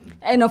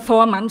and a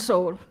 4 months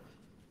old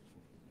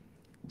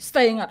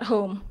staying at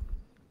home.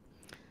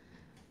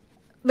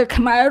 The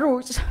Khmer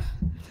rules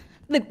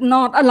did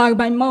not allow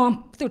my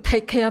mom to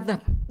take care of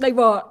them. They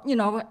were,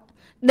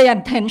 their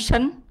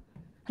intention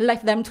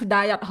left them to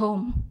die at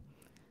home.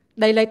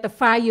 They let the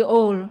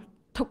 5-year-old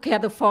took care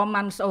of the 4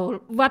 months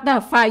old. What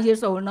does 5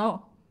 years old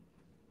know?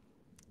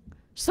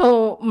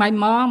 So my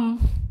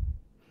mom,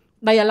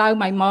 they allowed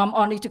my mom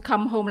only to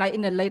come home like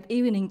in the late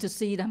evening to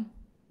see them.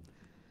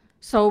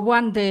 So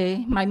one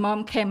day, my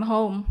mom came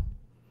home.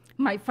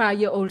 My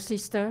 5-year-old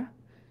sister,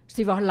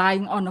 she was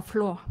lying on the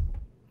floor,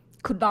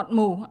 could not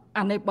move,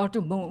 unable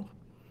to move.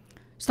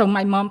 So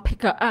my mom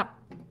picked her up,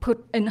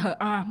 put in her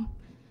arm,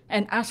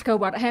 and asked her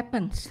what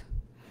happens.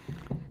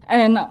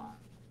 And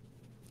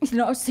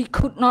she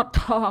could not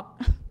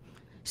talk.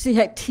 She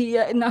had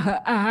tears in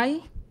her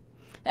eye,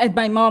 and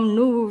my mom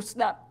knew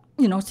that,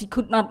 she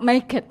could not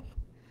make it.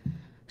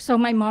 So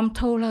my mom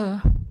told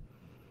her,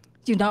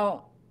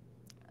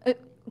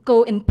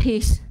 go in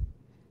peace.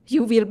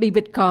 You will be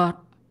with God,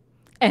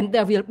 and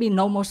there will be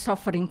no more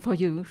suffering for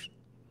you.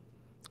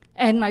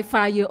 And my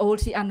 5-year-old,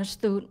 she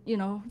understood,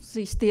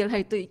 she still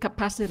had the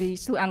capacity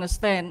to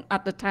understand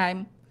at the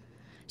time.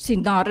 She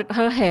nodded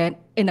her head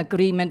in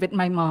agreement with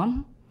my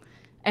mom,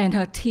 and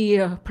her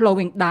tear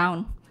flowing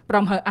down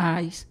from her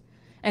eyes.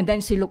 And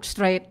then she looked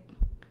straight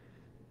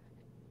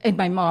in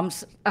my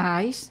mom's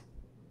eyes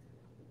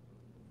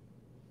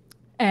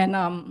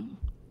and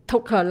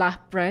took her last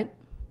breath.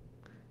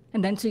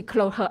 And then she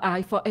closed her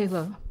eye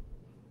forever.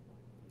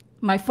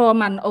 My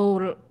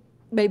 4-month-old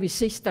baby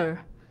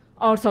sister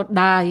also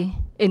died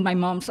in my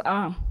mom's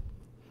arm.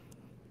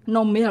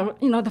 No milk,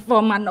 the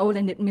 4-month-old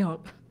needed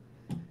milk.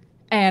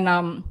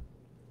 And,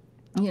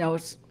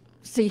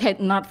 she had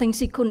nothing.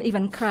 She couldn't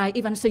even cry.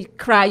 Even she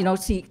cried,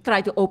 she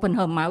tried to open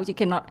her mouth. She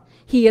cannot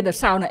hear the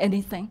sound of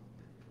anything.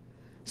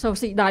 So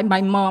she died.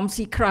 My mom,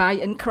 she cried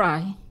and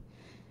cried.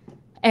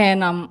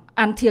 And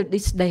until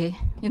this day,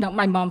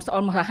 my mom's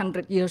almost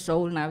 100 years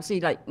old now.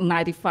 She's like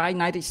 95,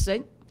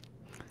 96.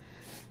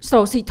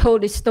 So she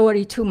told this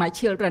story to my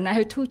children. I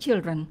have 2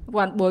 children,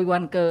 1 boy,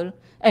 1 girl,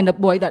 and the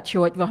boy that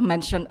George was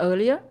mentioned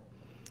earlier.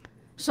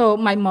 So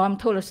my mom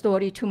told a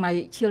story to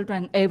my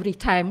children. Every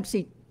time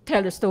she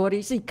tell the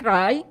story, she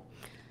cried.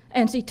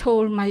 And she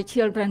told my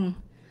children,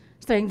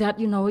 saying that,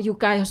 you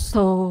guys are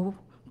so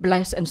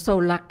blessed and so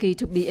lucky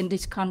to be in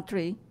this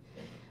country.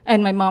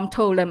 And my mom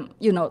told them,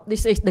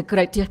 this is the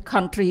greatest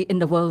country in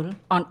the world,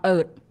 on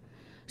earth.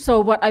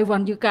 So what I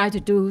want you guys to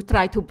do,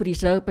 try to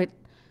preserve it,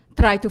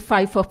 try to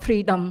fight for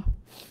freedom,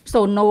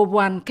 so no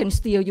one can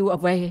steal you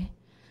away.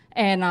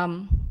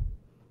 And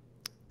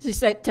she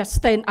said, just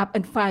stand up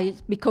and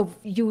fight, because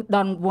you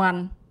don't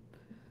want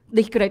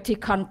this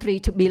greatest country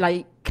to be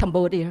like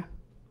Cambodia.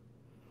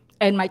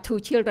 And my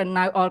 2 children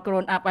now all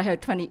grown up. I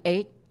have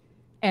 28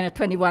 and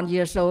 21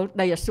 years old.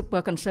 They are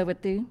super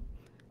conservative.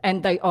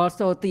 And they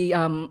also the,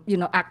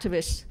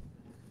 activists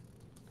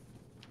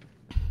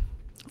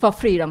for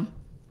freedom.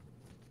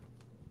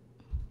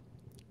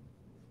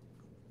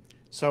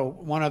 So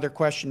one other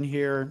question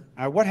here.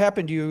 What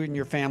happened to you and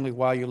your family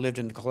while you lived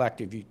in the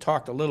collective? You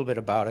talked a little bit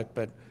about it,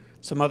 but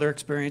some other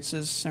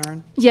experiences,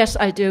 Saren? Yes,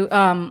 I do.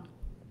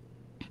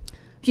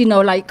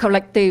 Like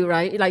collective,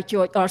 right? Like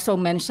George also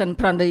mentioned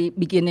from the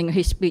beginning of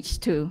his speech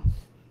too.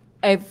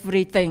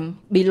 Everything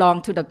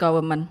belonged to the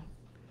government.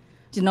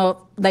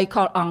 They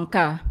call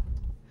Angka.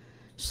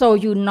 So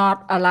you're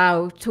not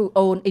allowed to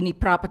own any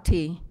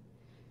property.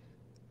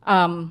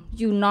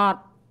 You're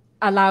not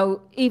allowed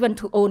even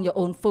to own your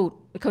own food,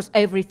 because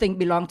everything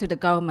belongs to the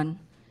government.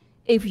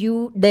 If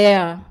you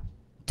dare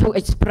to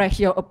express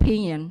your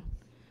opinion,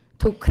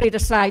 to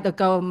criticize the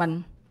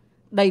government,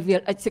 they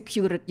will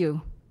execute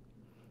you.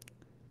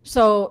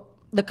 So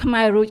the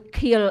Khmer Rouge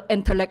kill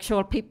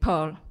intellectual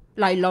people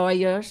like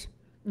lawyers,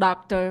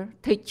 doctor,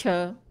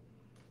 teacher,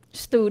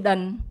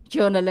 student,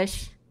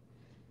 journalists,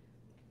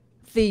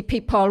 the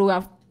people who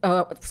are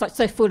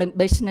successful in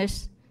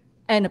business,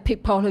 and the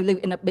people who live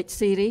in a big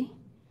city.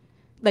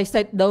 They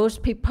said those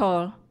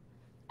people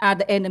are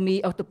the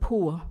enemy of the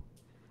poor,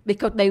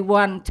 because they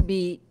want to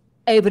be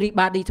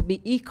everybody to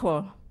be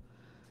equal.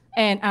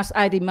 And as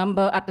I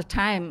remember at the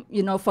time,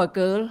 for a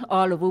girl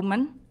or a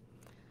woman,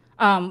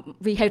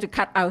 we had to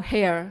cut our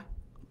hair,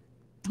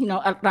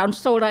 around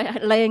shoulder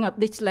length of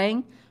this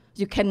length.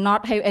 You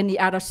cannot have any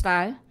other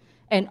style.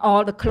 And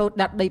all the clothes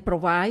that they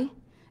provide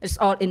is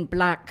all in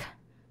black.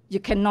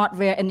 You cannot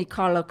wear any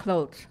color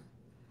clothes.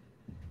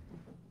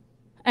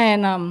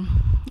 And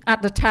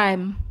at the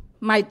time,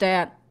 my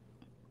dad,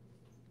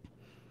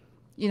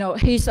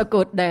 he's a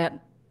good dad,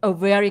 a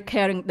very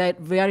caring dad,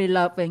 very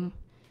loving.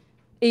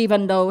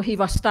 Even though he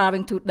was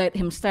starving to death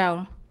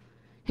himself,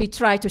 he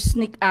tried to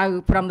sneak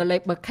out from the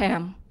labor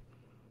camp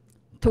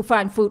to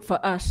find food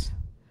for us.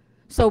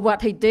 So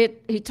what he did,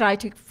 he tried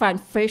to find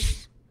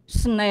fish,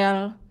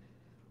 snail,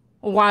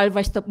 wild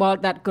vegetables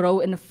that grow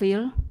in the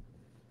field,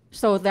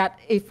 so that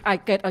if I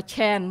get a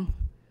chance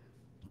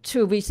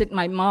to visit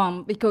my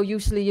mom, because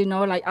usually, you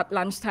know, like at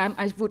lunchtime,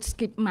 I would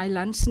skip my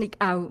lunch, sneak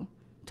out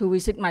to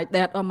visit my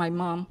dad or my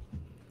mom.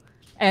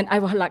 And I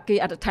was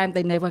lucky at the time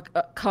they never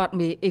caught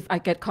me. If I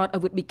get caught, I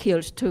would be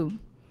killed too.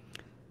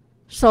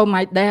 So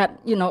my dad,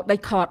 you know, they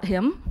caught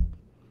him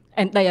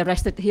and they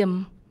arrested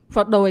him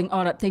for doing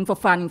all that thing, for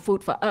finding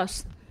food for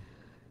us.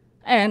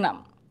 And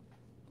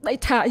they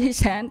tied his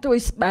hand to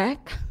his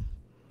back,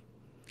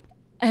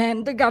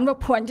 and the gun was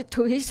pointed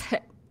to his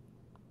head.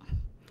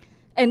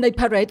 And they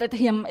paraded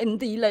him in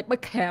the labor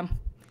camp.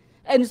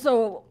 And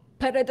so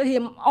paraded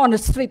him on the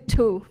street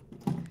too.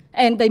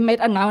 And they made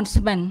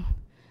announcement.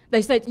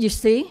 They said, you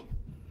see,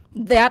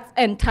 that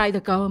anti the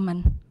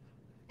government.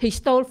 He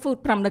stole food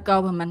from the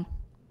government.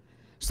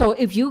 So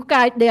if you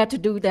guys dare to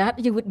do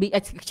that, you would be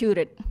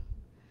executed.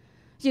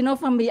 You know,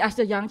 for me as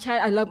a young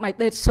child, I love my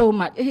dad so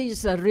much.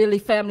 He's a really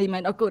family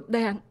man, a good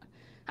dad.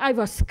 I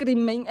was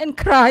screaming and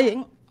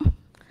crying.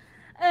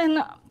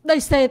 And they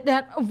said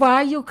that, why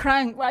are you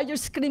crying? Why are you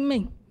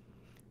screaming?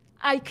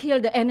 I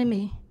killed the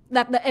enemy.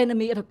 That's the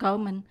enemy of the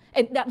government.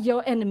 And that's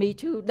your enemy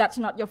too. That's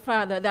not your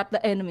father, that's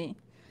the enemy.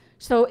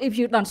 So if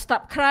you don't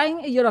stop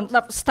crying, you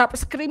don't stop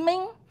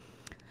screaming,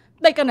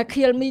 they're gonna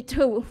kill me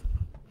too.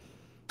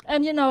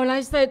 And you know, like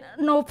I said,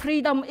 no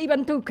freedom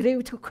even to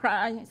grieve, to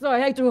cry. So I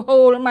had to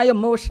hold my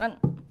emotion.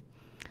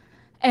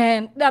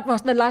 And that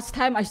was the last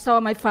time I saw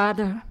my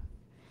father.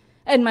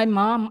 And my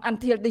mom,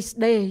 until this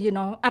day, you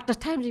know, at the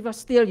time she was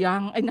still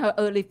young, in her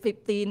early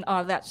 15,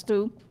 all that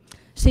too.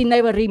 She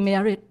never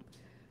remarried.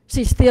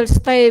 She still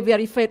stayed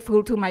very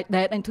faithful to my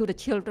dad and to the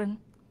children.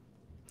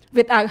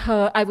 Without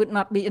her, I would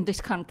not be in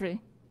this country.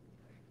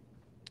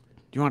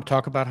 Do you want to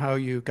talk about how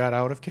you got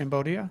out of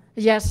Cambodia?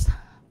 Yes.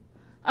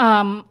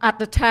 At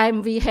the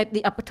time, we had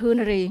the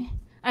opportunity,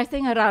 I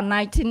think around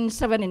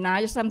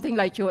 1979, something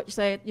like George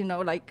said, you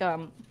know, like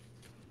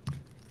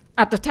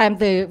at the time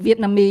the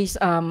Vietnamese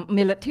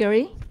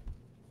military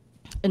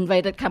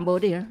invaded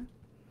Cambodia.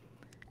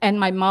 And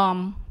my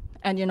mom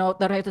and, you know,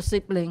 the rest of the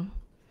sibling,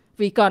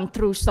 we gone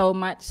through so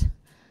much.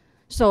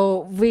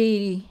 So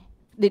we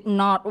did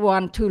not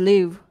want to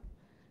live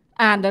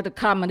under the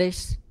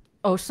communist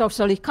or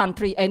socialist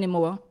country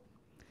anymore.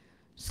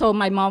 So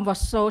my mom was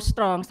so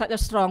strong, such a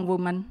strong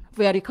woman,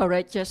 very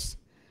courageous.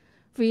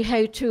 We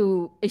had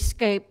to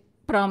escape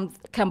from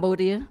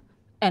Cambodia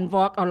and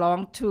walk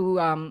along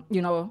to,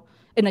 you know,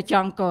 in a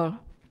jungle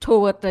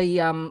toward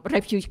the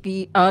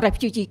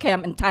refugee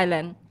camp in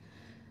Thailand.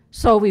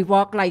 So we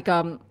walked like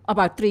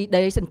about 3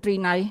 days and 3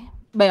 nights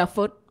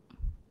barefoot.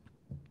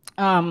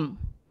 And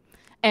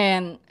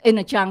in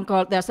the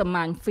jungle, there's a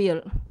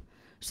minefield.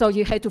 So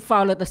you had to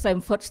follow the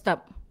same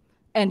footstep.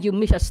 And you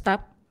miss a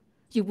step,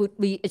 you would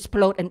be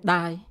explode and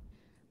die.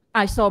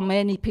 I saw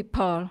many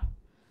people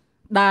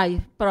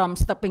die from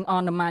stepping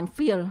on the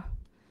minefield.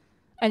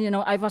 And you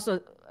know, I was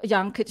a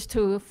young kid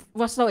too,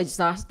 was so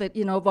exhausted,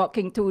 you know,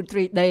 walking 2 or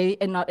 3 days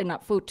and not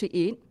enough food to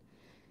eat.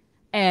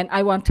 And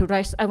I want to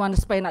rest, I want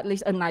to spend at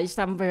least a night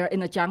somewhere in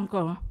the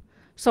jungle.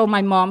 So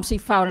my mom, she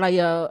found like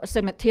a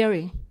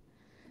cemetery.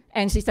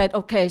 And she said,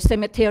 okay,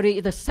 cemetery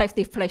is a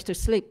safety place to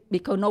sleep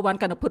because no one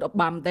gonna put a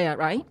bomb there,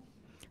 right?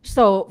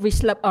 So we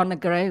slept on the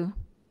grave.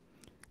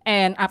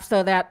 And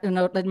after that, you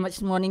know, the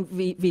next morning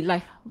we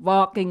like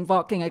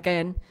walking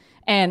again.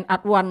 And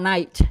at one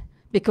night,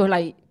 because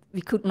like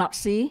we could not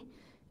see,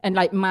 and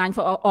like mine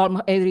for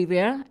almost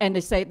everywhere, and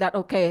they said that,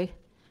 okay,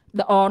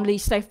 the only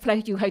safe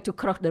place you had to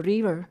cross the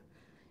river.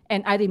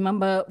 And I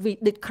remember we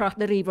did cross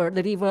the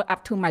river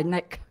up to my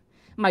neck.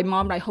 My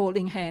mom like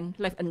holding hand,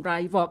 left and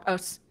right, walk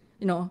us,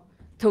 you know,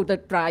 to the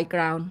dry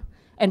ground.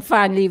 And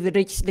finally we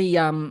reached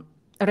the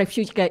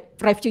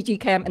refugee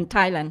camp in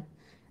Thailand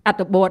at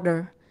the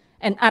border.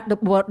 And at the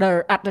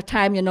border, at the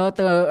time, you know,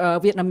 the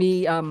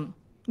Vietnamese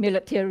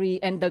military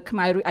and the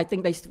Khmer, I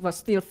think they were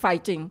still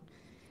fighting.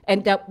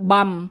 And that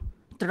bomb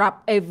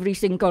dropped every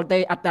single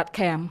day at that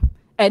camp.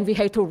 And we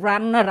had to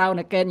run around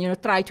again, you know,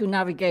 try to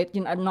navigate,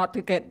 you know, not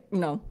to get, you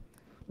know,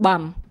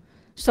 bombed.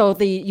 So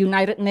the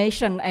United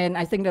Nations and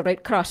I think the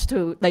Red Cross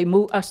too, they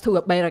moved us to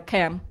a better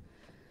camp.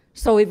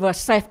 So we were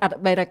safe at a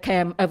better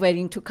camp,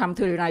 waiting to come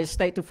to the United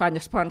States to find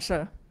a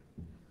sponsor.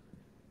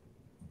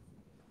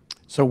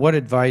 So what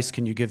advice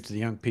can you give to the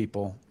young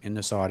people in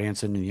this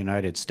audience in the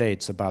United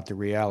States about the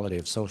reality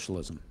of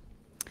socialism?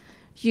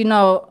 You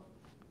know,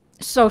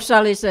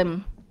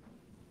 socialism,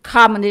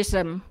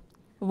 communism,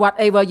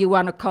 whatever you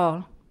want to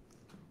call,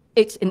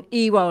 it's an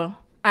evil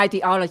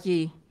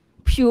ideology,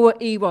 pure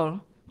evil,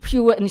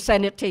 pure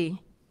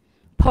insanity.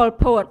 Pol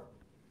Pot,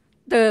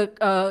 the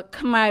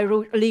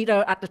Khmer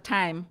leader at the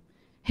time,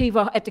 he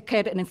was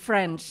educated in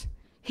France.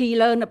 He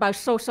learned about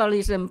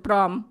socialism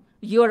from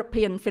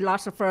European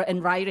philosopher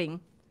and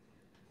writing.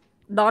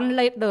 Don't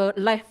let the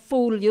left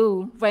fool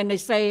you when they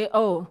say,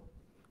 oh,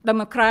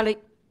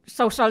 democratic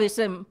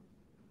socialism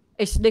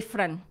is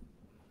different.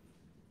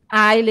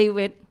 I live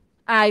it,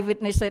 I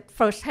witnessed it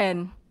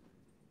firsthand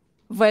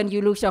when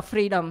you lose your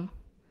freedom.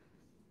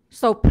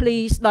 So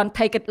please don't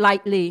take it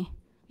lightly.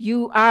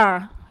 You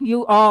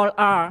all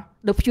are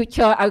the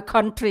future of our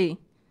country.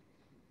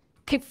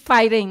 Keep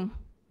fighting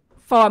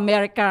for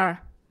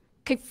America.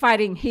 Keep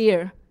fighting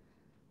here.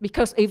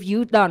 Because if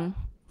you don't,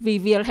 we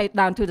will head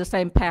down to the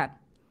same path.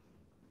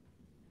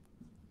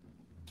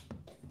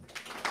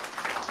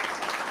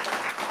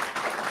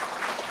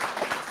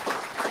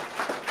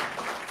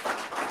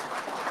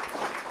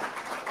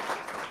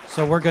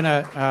 So we're going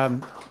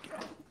to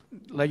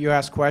let you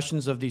ask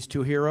questions of these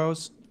two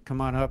heroes. Come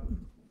on up,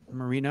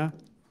 Marina.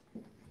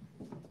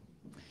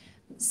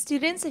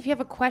 Students, if you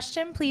have a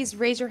question, please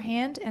raise your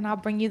hand and I'll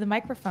bring you the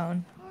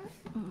microphone.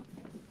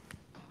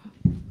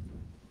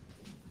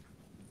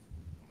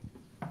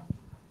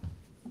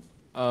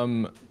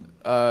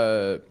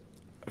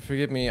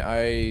 Forgive me,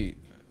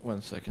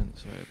 one second,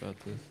 sorry about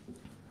this.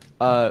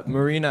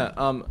 Marina,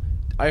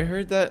 I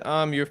heard that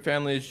your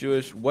family is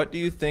Jewish. What do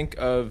you think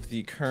of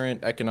the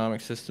current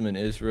economic system in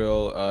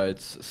Israel?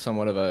 It's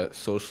somewhat of a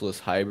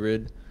socialist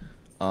hybrid.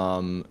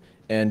 And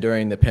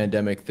during the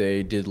pandemic,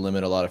 they did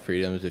limit a lot of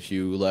freedoms. If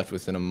you left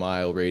within a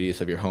mile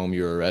radius of your home,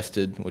 you were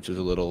arrested, which was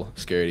a little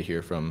scary to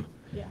hear from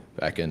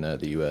back in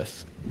the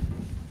U.S.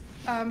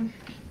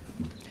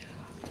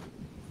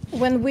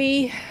 When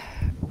we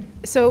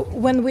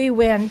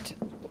went,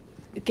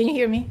 can you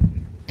hear me?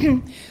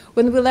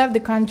 When we left the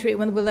country,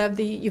 when we left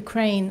the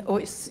Ukraine or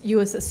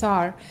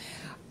USSR,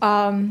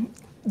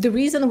 the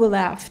reason we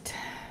left,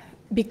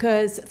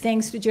 because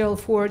thanks to Gerald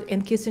Ford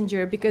and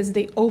Kissinger, because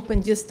they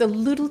opened just a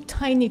little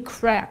tiny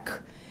crack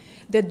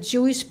that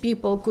Jewish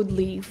people could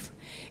leave.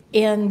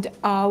 And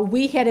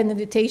we had an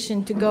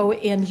invitation to go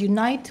and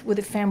unite with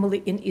a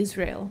family in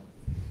Israel.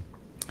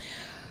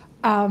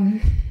 When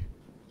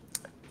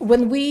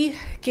we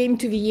came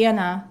to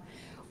Vienna,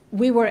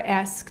 we were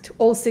asked,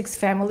 all 6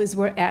 families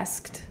were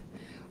asked,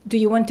 do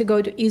you want to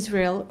go to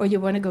Israel or you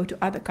want to go to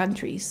other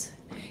countries?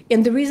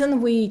 And the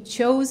reason we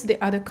chose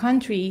the other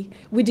country,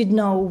 we didn't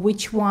know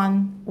which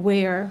one,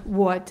 where,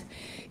 what,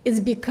 is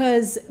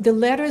because the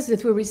letters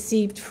that we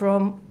received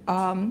from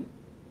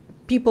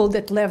people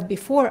that left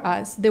before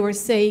us, they were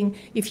saying,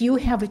 if you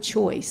have a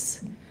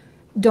choice,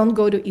 don't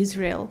go to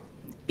Israel.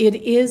 It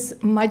is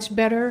much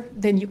better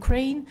than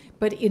Ukraine,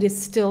 but it is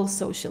still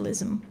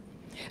socialism.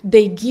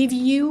 They give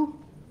you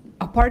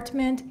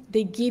apartment,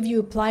 they give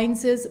you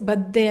appliances,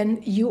 but then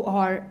you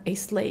are a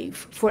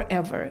slave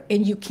forever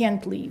and you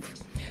can't leave.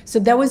 So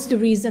that was the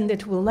reason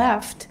that we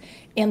left,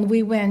 and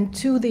we went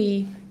to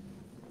the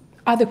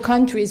other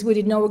countries. We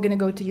didn't know we were going to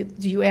go to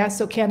the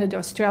US or Canada,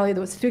 Australia.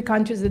 There was 3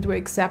 countries that were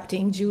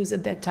accepting Jews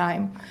at that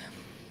time.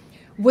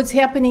 What's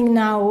happening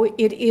now,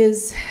 it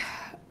is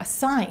a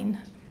sign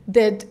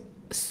that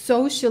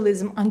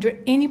socialism, under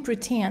any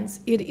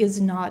pretense, it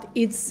is not.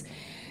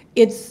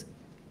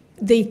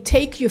 They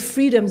take your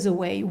freedoms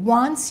away.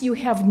 Once you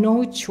have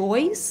no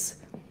choice,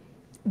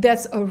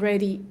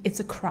 it's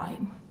a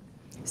crime.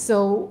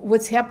 So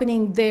what's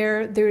happening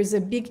there is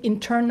a big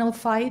internal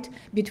fight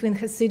between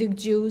Hasidic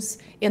Jews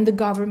and the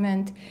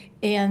government,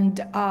 and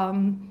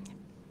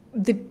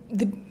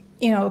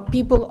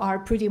people are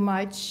pretty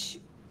much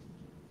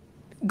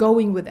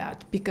going with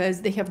that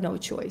because they have no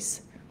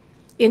choice.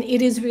 And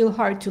it is real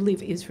hard to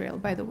leave Israel,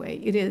 by the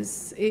way. It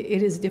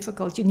is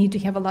difficult. You need to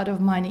have a lot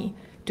of money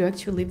to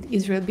actually leave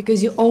Israel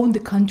because you own the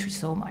country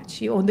so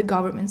much. You own the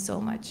government so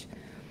much.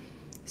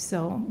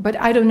 So, but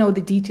I don't know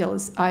the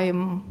details.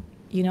 I'm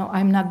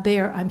not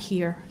there, I'm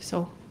here.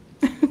 So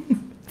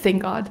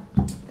thank God.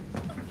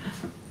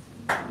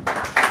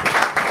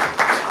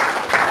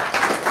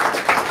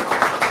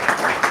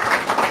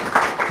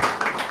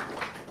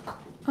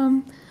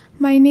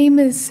 My name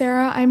is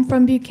Sarah. I'm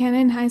from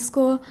Buchanan High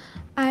School.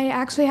 I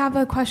actually have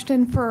a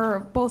question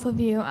for both of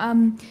you.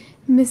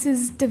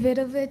 Mrs.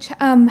 Davidovich,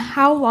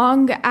 how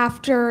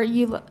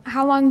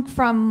long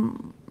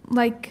from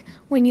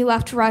when you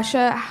left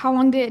Russia, how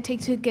long did it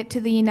take to get to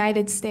the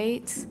United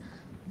States?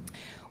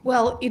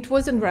 Well, it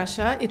wasn't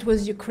Russia, it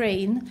was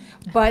Ukraine,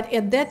 but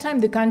at that time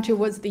the country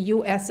was the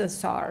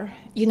USSR.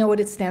 You know what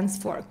it stands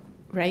for,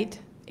 right?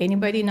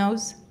 Anybody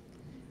knows?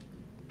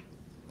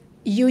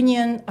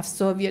 Union of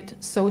Soviet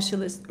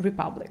Socialist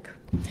Republic.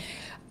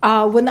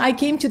 When I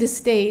came to the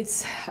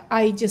States,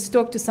 I just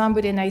talked to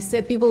somebody and I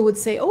said, people would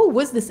say, oh,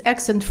 where's this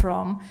accent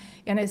from?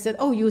 And I said,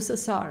 oh,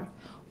 USSR.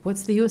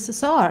 What's the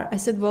USSR? I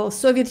said, well,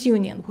 Soviet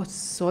Union. What's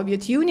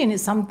Soviet Union?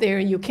 Is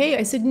something UK?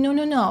 I said,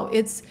 no,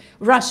 it's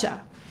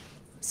Russia.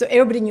 So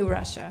everybody knew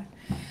Russia.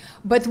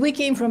 But we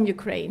came from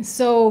Ukraine.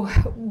 So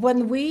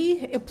when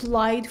we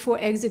applied for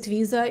exit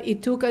visa,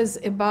 it took us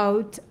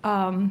about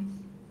a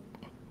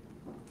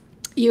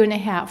year and a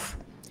half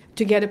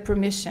to get a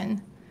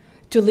permission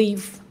to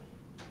leave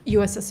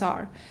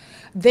USSR.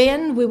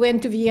 Then we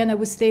went to Vienna.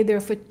 We stayed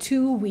there for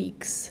 2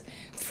 weeks.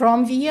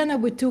 From Vienna,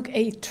 we took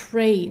a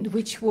train,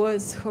 which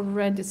was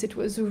horrendous. It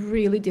was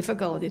really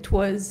difficult. It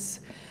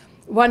was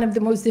one of the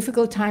most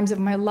difficult times of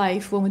my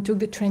life when we took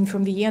the train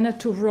from Vienna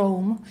to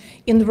Rome.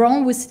 In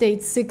Rome, we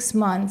stayed 6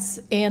 months,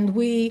 and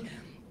we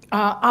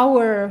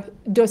our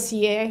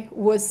dossier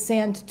was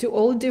sent to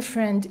all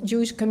different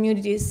Jewish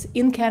communities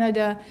in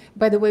Canada.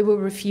 By the way, we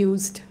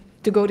refused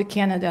to go to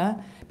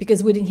Canada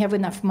because we didn't have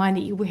enough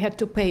money. We had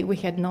to pay, we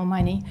had no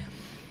money.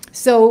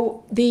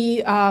 So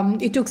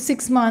it took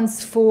 6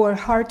 months for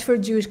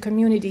Hartford Jewish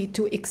community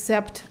to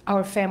accept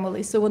our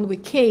family. So when we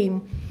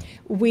came,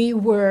 we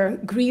were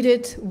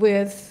greeted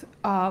with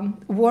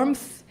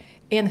warmth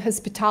and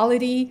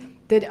hospitality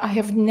that I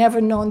have never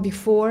known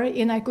before,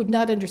 and I could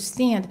not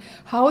understand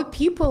how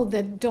people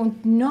that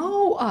don't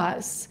know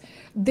us,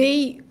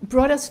 they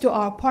brought us to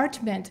our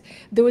apartment.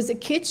 There was a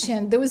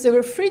kitchen, there was a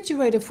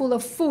refrigerator full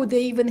of food.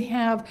 They even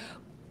have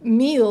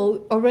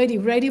meal already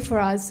ready for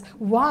us.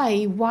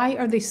 Why? Why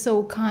are they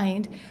so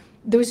kind?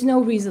 There's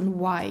no reason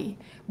why.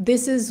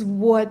 This is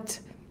what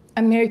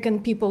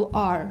American people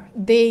are.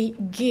 They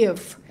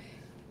give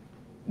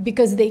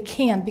because they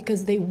can,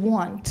 because they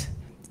want.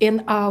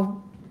 And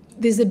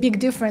there's a big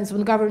difference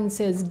when government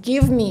says,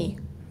 give me,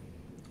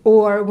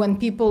 or when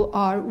people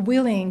are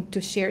willing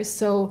to share.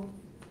 So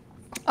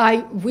I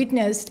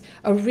witnessed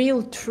a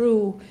real,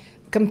 true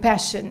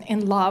compassion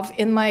and love.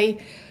 And I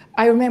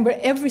remember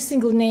every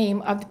single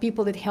name of the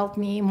people that helped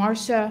me: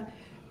 Marcia,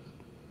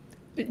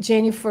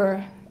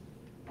 Jennifer,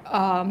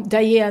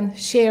 Diane,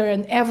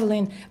 Sharon,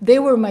 Evelyn. They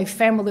were my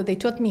family. They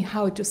taught me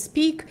how to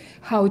speak,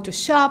 how to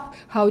shop,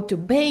 how to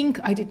bank.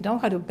 I didn't know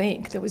how to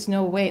bank. There was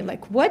no way.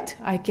 Like, what?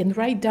 I can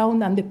write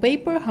down on the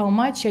paper how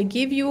much I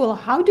give you? Well,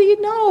 how do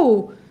you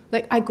know?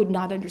 Like, I could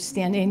not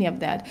understand any of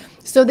that.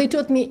 So they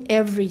taught me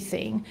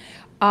everything.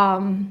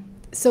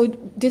 So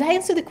did I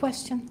answer the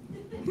question?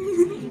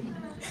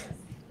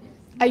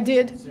 I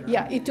did.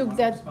 Yeah, it took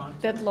that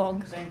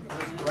long.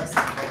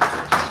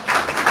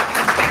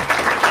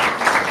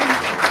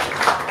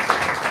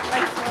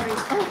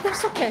 Oh,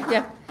 that's okay.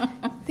 Yeah.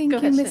 Thank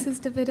Go you, ahead, Mrs.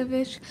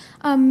 Davidovich.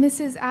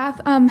 Mrs.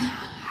 Ath,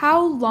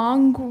 how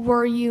long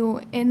were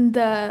you in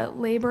the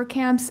labor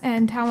camps,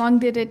 and how long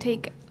did it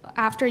take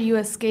after you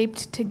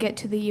escaped to get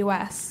to the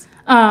U.S.?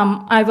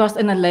 I was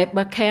in a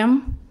labor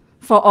camp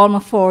for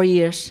almost 4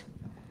 years.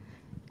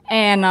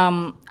 And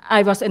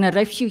I was in a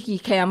refugee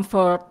camp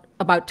for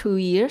about 2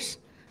 years.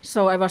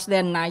 So I was there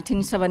in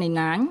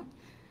 1979.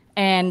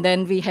 And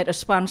then we had a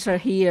sponsor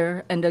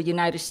here in the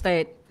United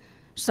States.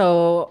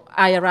 So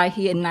I arrived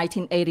here in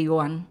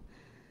 1981.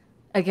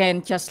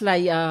 Again, just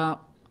like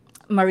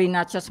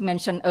Marina just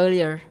mentioned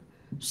earlier.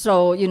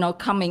 So, you know,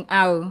 coming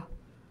out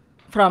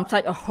from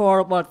such a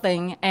horrible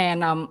thing,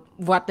 and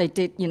what they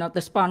did, you know,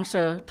 the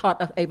sponsor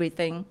taught us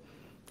everything: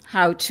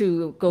 how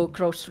to go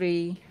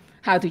grocery,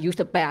 how to use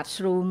the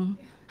bathroom,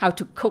 how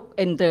to cook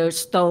in the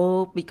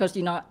stove, because,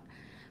 you know,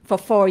 for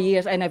 4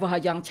 years, I never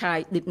had a young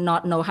child, did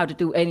not know how to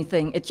do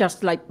anything. It's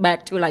just like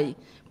back to like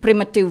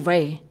primitive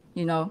way,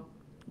 you know,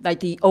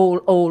 like the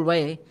old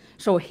way.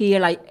 So here,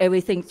 like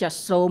everything's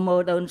just so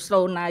modern,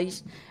 so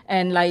nice.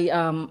 And like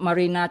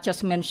Marina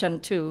just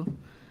mentioned too,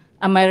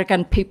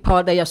 American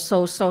people, they are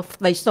so soft,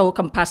 they so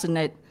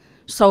compassionate,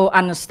 so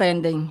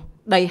understanding.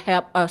 They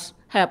help us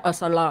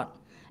a lot.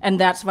 And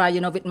that's why, you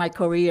know, with my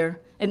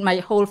career and my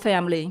whole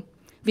family,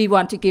 we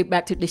want to give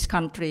back to this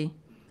country.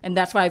 And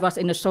that's why I was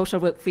in the social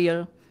work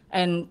field.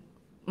 And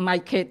my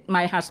kid,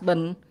 my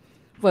husband,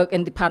 work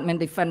in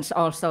Department of Defense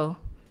also.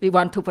 We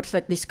want to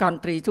protect this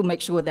country to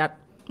make sure that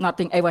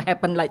nothing ever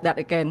happened like that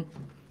again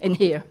in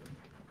here.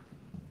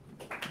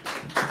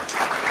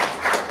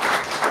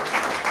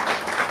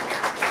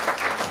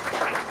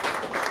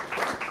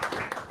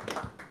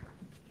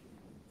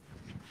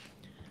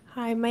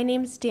 Hi, my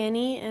name's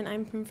Danny, and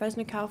I'm from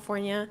Fresno,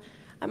 California.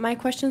 My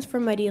question's for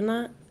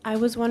Marina. I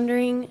was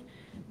wondering,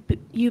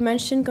 you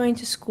mentioned going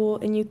to school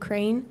in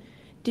Ukraine.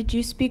 Did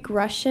you speak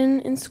Russian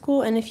in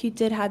school? And if you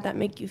did, how'd that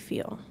make you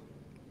feel?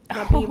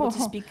 Not being able to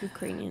speak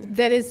Ukrainian.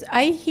 That is,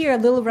 I hear a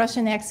little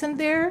Russian accent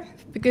there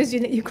because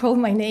you called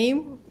my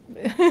name.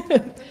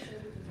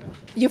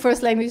 Your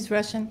first language is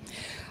Russian.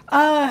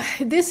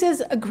 This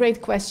is a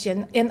great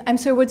question. And I'm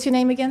sorry, what's your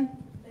name again?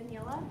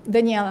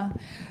 Daniela.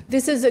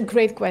 This is a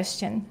great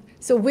question.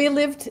 So we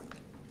lived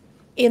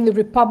in the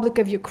Republic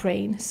of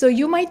Ukraine. So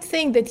you might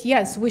think that,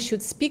 yes, we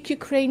should speak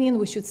Ukrainian,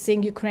 we should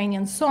sing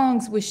Ukrainian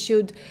songs, we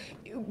should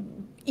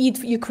eat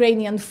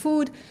Ukrainian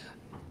food.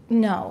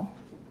 No,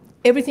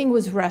 everything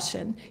was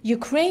Russian.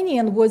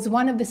 Ukrainian was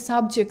one of the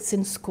subjects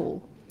in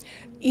school.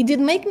 It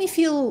did make me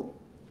feel,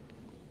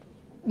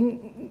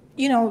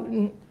 you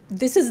know,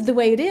 this is the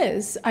way it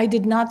is. I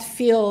did not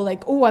feel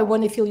like, oh, I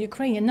want to feel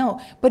Ukrainian.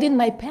 No, but in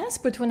my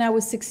passport when I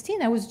was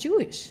 16, I was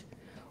Jewish.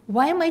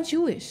 Why am I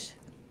Jewish?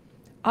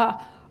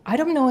 I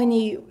don't know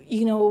any,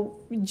 you know,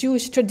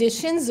 Jewish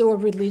traditions or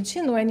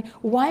religion or any.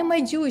 Why am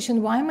I Jewish,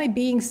 and why am I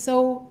being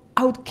so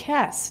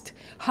outcast?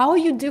 How are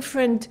you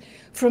different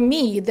from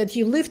me, that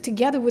you live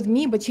together with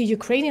me, but you're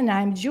Ukrainian and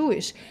I'm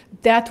Jewish?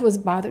 That was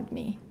bothered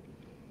me.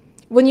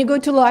 When you go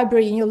to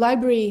library, in your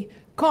library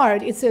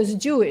card, it says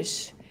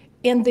Jewish,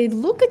 and they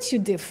look at you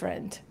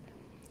different.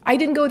 I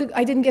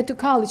didn't get to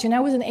college, and I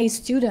was an A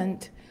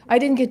student. I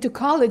didn't get to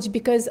college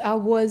because I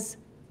was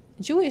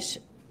Jewish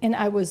and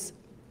I was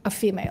a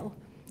female.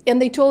 And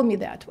they told me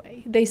that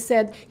way. They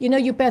said, you know,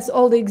 you passed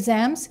all the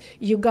exams,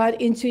 you got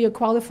into your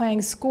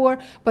qualifying score,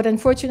 but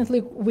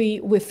unfortunately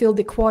we filled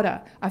the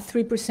quota of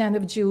 3%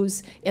 of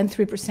Jews and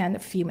 3%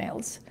 of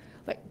females.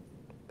 Like,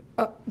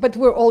 but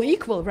we're all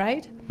equal,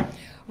 right?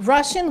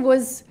 Russian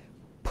was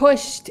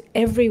pushed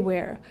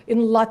everywhere, in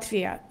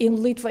Latvia,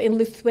 in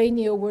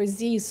Lithuania, where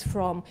Z is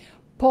from,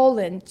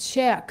 Poland,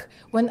 Czech.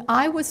 When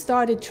I was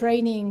started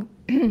training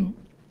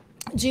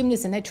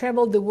gymnasts and I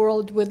traveled the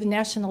world with the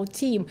national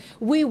team,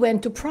 we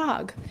went to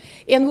Prague.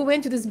 And we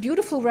went to this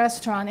beautiful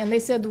restaurant and they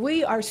said,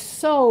 we are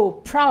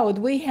so proud.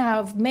 We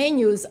have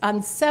menus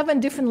on 7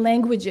 different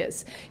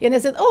languages. And I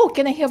said, oh,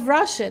 can I have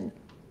Russian?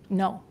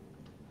 No.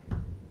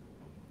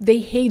 They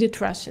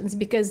hated Russians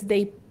because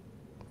they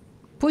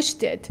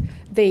pushed it.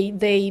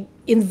 They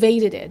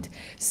invaded it.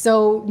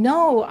 So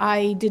no,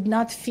 I did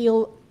not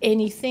feel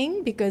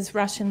anything because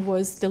Russian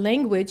was the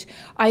language.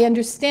 I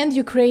understand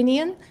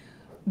Ukrainian,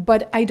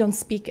 but I don't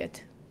speak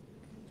it.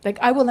 Like,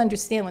 I will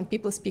understand when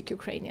people speak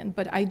Ukrainian,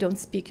 but I don't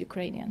speak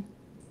Ukrainian.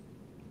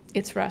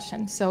 It's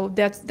Russian, so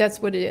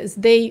that's what it is.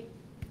 They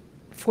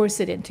force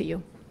it into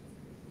you.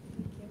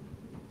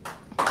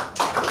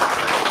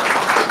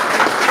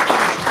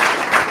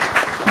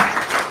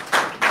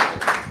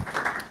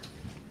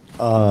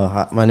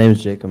 Hi, my name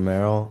is Jacob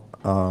Merrill,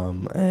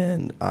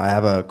 and I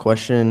have a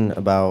question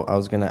about, I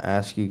was going to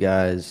ask you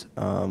guys,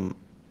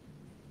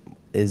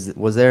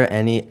 was there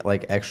any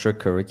like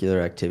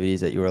extracurricular activities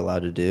that you were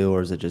allowed to do,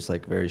 or is it just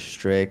like very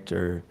strict,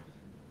 or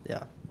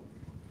yeah?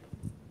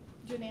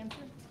 Do you want to answer?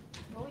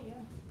 Oh,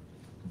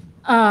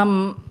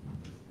 yeah.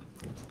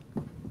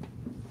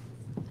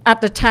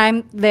 At the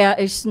time, there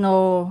was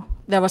no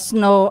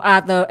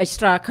other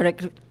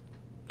extracurricular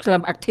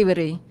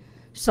activity,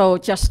 so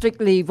just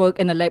strictly work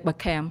in a labor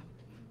camp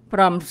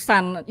from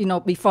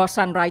before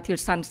sunrise till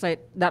sunset.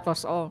 That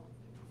was all.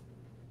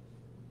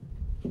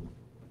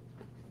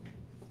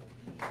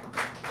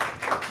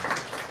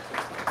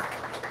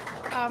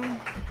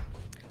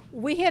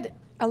 We had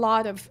a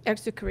lot of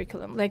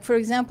extracurriculum. Like, for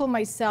example,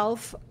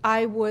 myself,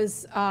 I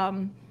was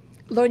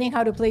learning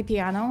how to play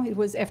piano. It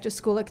was after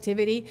school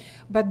activity.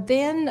 But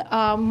then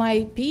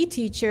my PE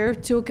teacher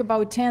took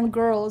about 10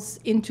 girls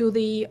into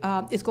the,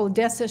 it's called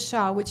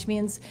DSSH, which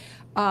means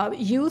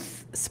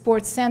Youth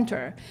Sports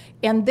Center.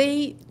 And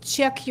they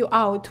check you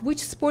out which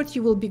sport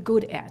you will be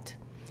good at.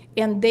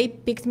 And they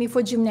picked me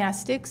for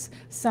gymnastics.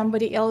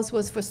 Somebody else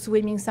was for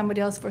swimming. Somebody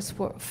else for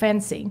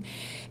fencing.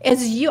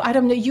 As you, I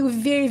don't know, you were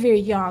very, very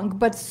young,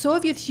 but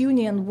Soviet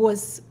Union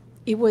was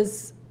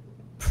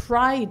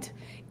pride.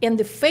 And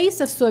the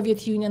face of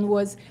Soviet Union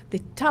was the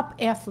top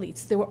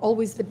athletes. They were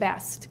always the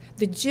best.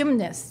 The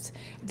gymnasts,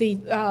 the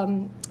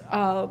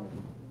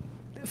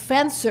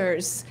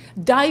fencers,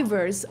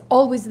 divers,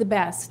 always the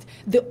best.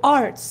 The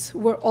arts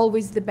were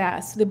always the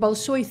best. The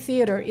Bolshoi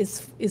Theater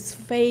is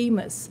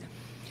famous.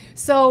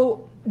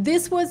 So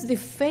this was the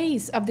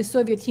face of the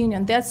Soviet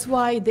Union. That's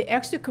why the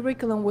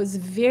extracurriculum was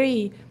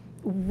very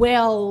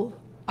well,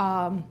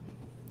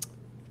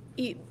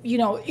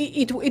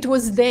 it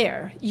was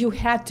there. You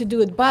had to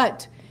do it,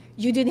 but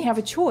you didn't have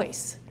a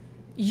choice.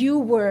 You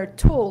were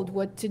told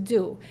what to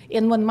do.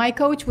 And when my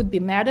coach would be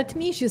mad at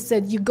me, she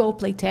said, you go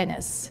play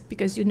tennis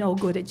because you're no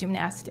good at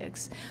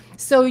gymnastics.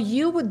 So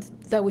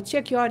they would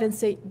check you out and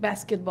say,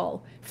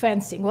 basketball,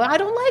 fencing. Well, I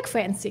don't like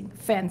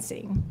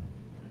fencing.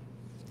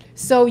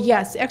 So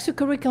yes,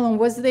 extracurriculum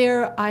was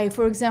there.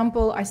 For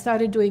example, I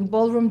started doing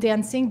ballroom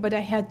dancing, but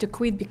I had to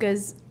quit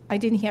because I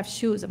didn't have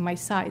shoes of my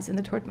size and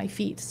it hurt my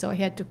feet. So I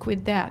had to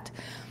quit that.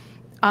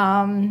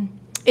 And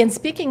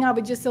speaking of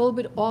it, just a little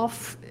bit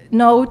off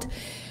note,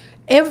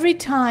 every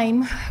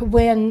time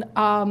when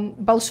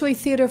Bolshoi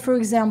Theater, for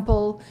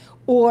example,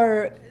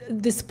 or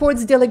the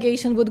sports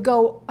delegation would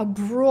go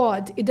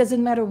abroad, it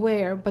doesn't matter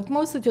where, but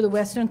mostly to the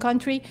Western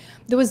country,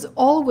 there was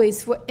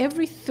always, for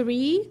every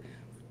 3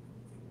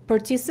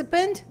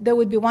 participant, there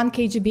would be 1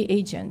 KGB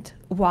agent.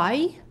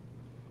 Why?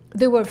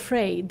 They were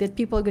afraid that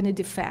people are going to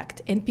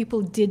defect, and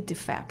people did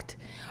defect.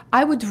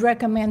 I would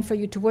recommend for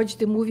you to watch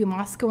the movie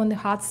Moscow on the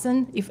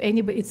Hudson. If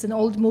anybody, it's an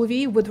old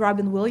movie with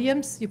Robin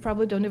Williams. You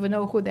probably don't even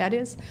know who that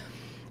is.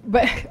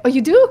 But, oh,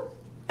 you do?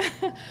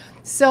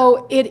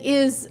 So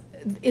it's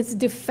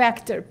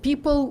defector.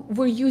 People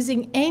were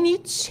using any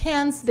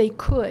chance they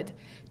could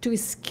to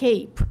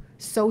escape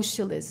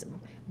socialism.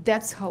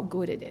 That's how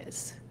good it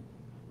is.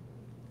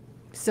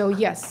 So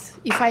yes,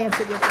 if I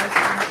answered your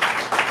question.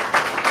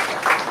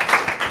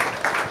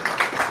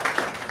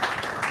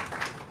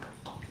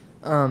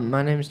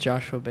 My name is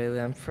Joshua Bailey.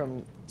 I'm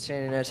from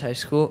San Ynez High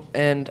School,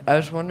 and I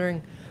was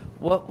wondering,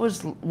 what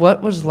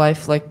was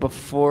life like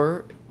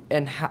before,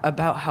 and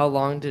about how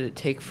long did it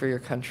take for your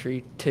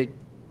country to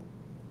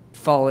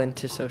fall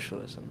into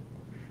socialism?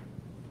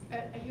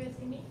 Are you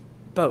asking me?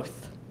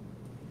 Both.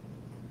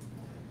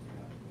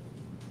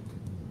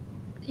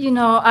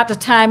 At the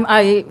time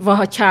I was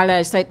a child, I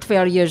was like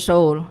 12 years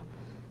old.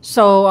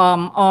 So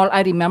all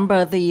I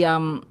remember,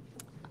 the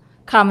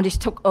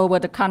communists took over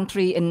the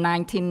country in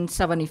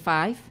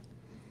 1975.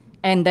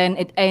 And then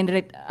it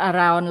ended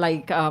around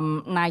like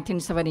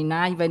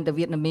 1979 when the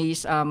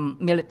Vietnamese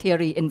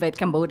military invade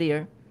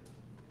Cambodia.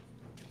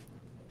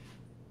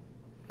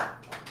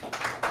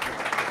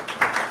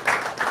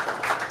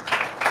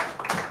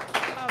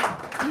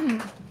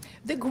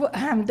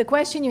 The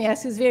question you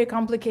ask is very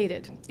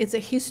complicated. It's a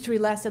history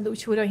lesson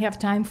which we don't have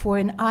time for,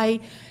 and I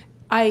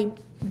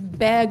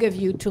beg of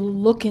you to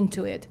look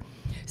into it.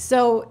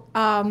 So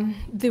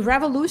the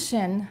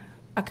revolution,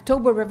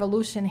 October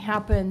Revolution,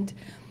 happened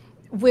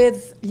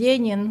with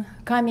Lenin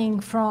coming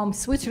from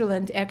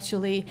Switzerland,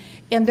 actually,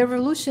 and the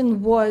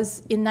revolution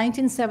was in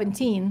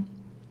 1917.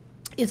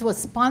 It was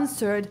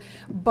sponsored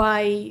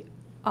by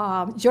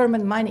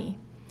German money.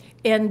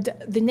 And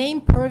the name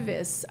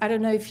Purvis, I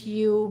don't know if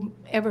you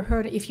ever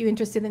heard, if you're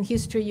interested in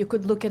history, you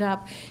could look it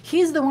up.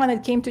 He's the one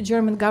that came to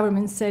German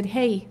government and said,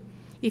 hey,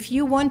 if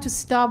you want to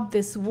stop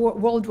this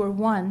World War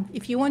I,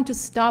 if you want to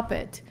stop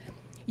it,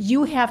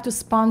 you have to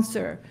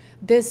sponsor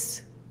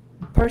this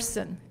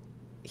person.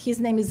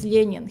 His name is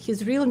Lenin.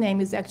 His real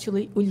name is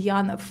actually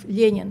Ulyanov,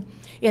 Lenin.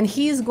 And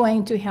he's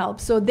going to help.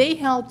 So they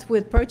helped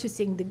with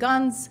purchasing the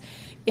guns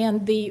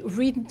and the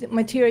reed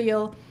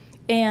material.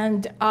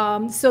 And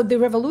so the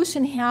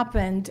revolution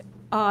happened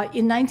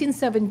in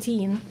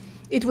 1917.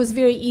 It was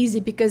very easy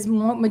because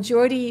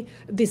majority,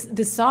 the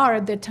Tsar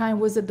at that time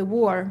was at the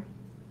war.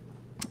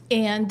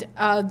 And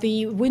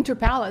the Winter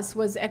Palace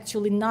was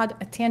actually not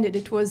attended.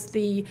 It was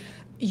the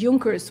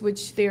Junkers,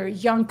 which they're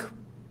young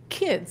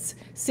kids,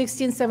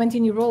 16,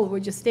 17-year-old, were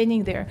just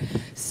standing there.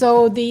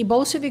 So the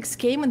Bolsheviks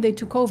came and they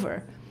took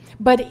over.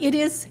 But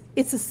it's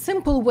a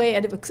simple way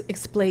of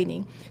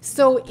explaining.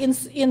 So in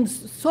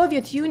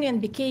Soviet Union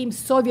became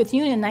Soviet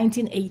Union in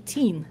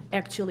 1918,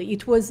 actually.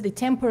 It was the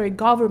temporary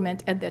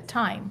government at that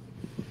time.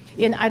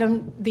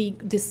 And the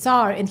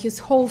Tsar and his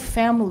whole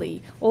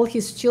family, all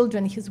his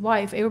children, his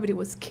wife, everybody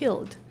was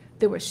killed.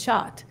 They were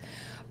shot.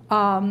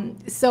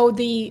 So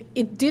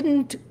it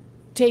didn't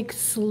take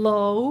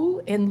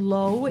slow and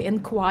low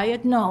and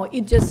quiet. No,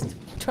 it just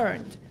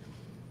turned.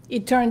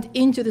 It turned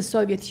into the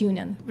Soviet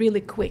Union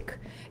really quick.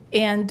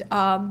 And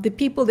the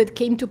people that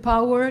came to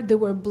power, they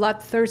were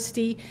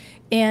bloodthirsty.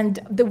 And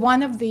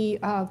one of the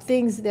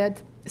things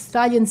that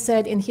Stalin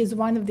said in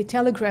one of the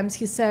telegrams,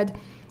 he said,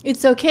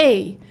 it's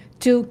okay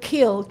to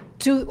kill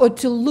or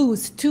to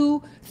lose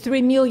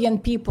 2-3 million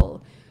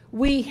people.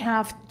 We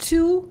have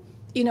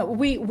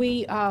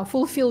we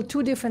fulfill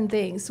two different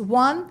things.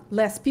 One,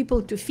 less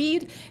people to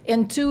feed,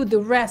 and two, the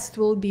rest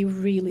will be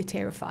really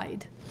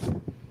terrified.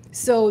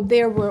 So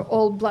there were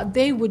all blood.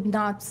 They would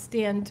not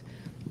stand,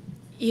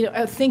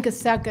 think a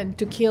second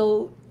to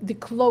kill the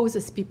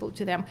closest people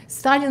to them.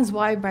 Stalin's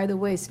wife, by the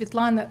way,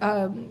 Svetlana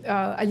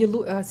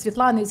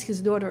is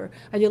his daughter,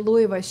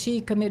 Alliluyeva,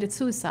 she committed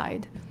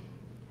suicide.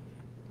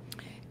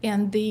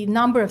 And the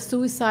number of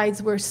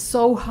suicides were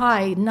so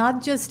high,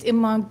 not just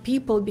among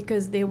people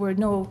because there were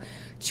no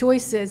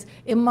choices,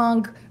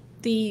 among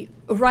the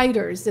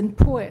writers and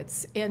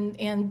poets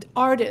and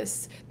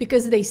artists,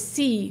 because they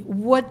see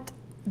what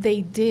they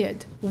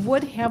did.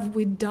 What have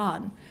we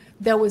done?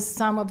 That was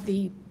some of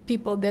the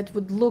people that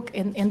would look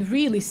and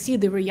really see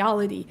the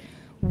reality.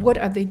 What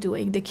are they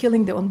doing? They're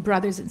killing their own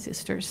brothers and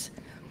sisters.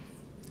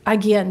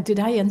 Again, did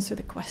I answer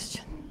the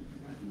question?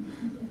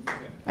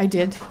 I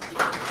did.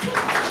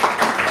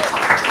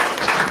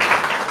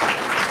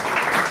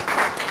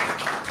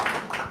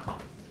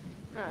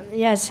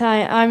 Yes,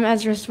 hi, I'm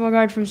Ezra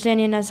Smogard from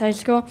Sandy Inez High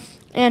School,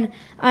 and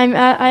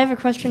I have a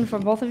question for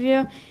both of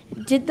you.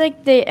 Did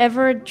they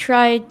ever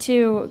try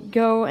to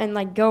go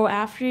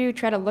after you,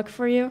 try to look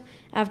for you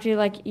after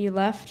you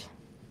left?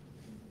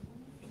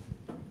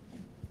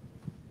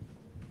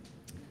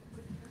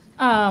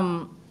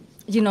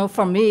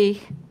 For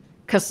me,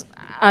 because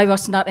I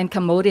was not in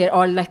Cambodia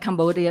or left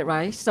Cambodia,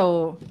 right?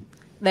 So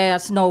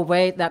there's no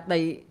way that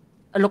they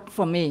look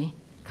for me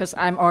because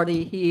I'm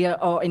already here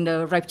or in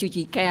the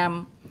refugee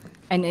camp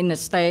and in the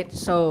state.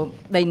 So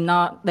they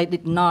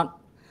did not,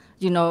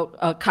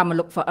 come and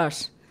look for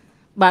us.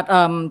 But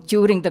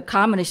during the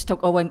communists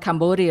took over in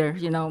Cambodia,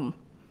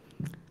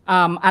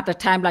 at the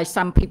time,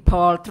 some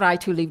people try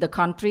to leave the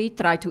country,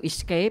 try to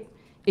escape.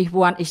 If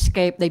one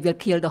escape, they will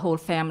kill the whole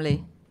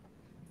family.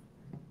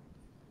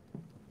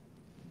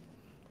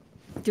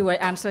 Do I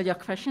answer your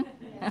question?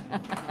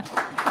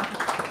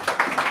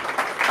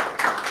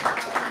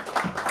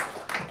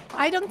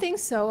 I don't think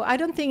so. I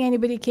don't think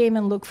anybody came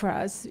and looked for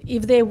us.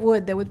 If they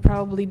would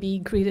probably be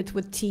greeted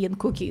with tea and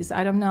cookies.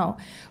 I don't know.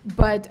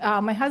 But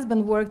my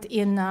husband worked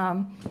in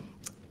a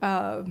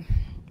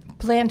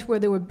plant where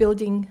they were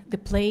building the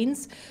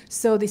planes.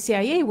 So the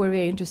CIA were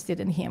very interested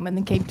in him and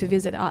they came to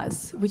visit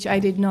us, which I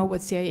didn't know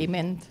what CIA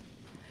meant.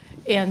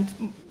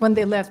 And when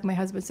they left, my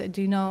husband said,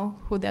 do you know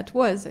who that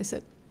was? I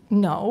said,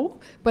 no,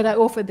 but I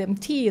offered them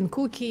tea and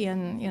cookie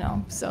and,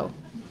 so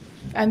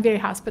I'm very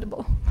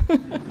hospitable.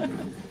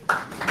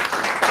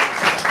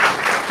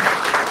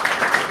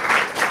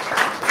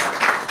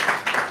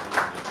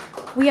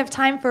 We have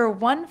time for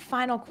one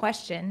final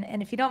question,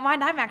 and if you don't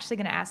mind, I'm actually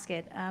going to ask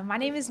it. My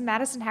name is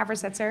Madison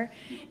Haversetzer,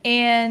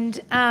 and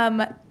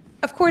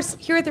of course,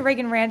 here at the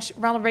Reagan Ranch,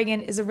 Ronald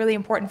Reagan is a really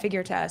important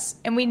figure to us.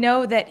 And we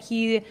know that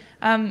he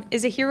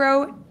is a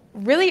hero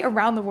really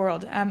around the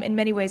world in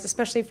many ways,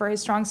 especially for his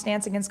strong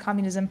stance against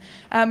communism.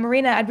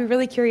 Marina, I'd be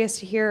really curious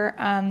to hear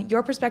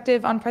your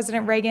perspective on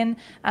President Reagan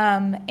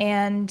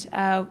and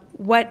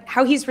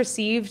how he's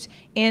received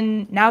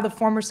in now the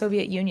former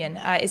Soviet Union.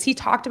 Is he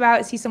talked about?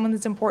 Is he someone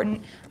that's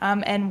important?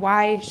 And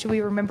why should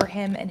we remember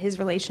him and his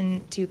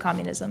relation to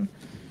communism?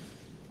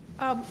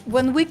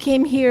 When we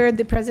came here,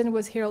 the president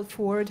was Harold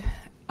Ford.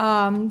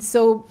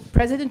 So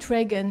President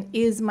Reagan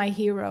is my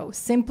hero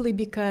simply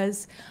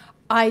because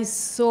I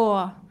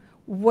saw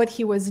what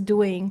he was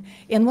doing.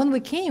 And when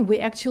we came,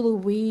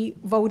 we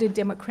voted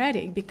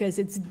Democratic because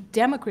it's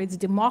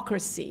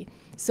democracy.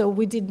 So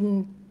we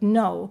didn't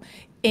know.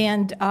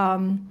 And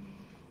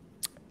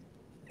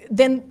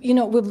then,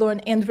 we've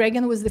learned, and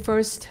Reagan was the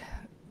first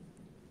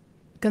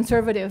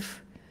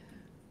conservative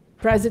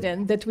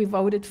president that we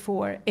voted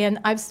for. And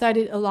I've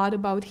studied a lot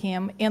about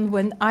him. And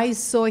when I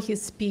saw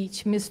his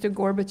speech, Mr.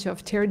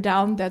 Gorbachev, tear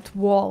down that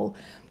wall,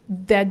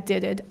 that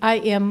did it. I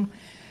am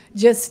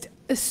just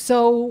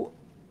so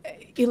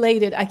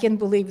elated. I can't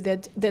believe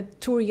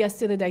that tour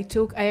yesterday that I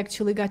took, I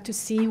actually got to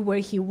see where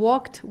he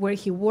walked, where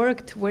he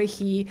worked, where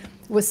he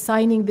was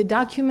signing the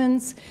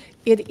documents.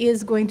 It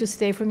is going to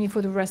stay for me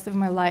for the rest of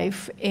my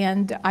life.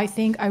 And I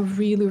think I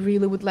really,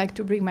 really would like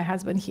to bring my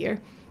husband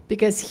here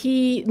because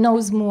he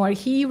knows more.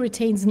 He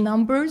retains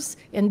numbers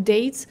and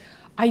dates.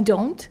 I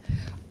don't.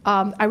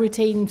 I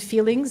retain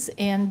feelings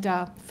and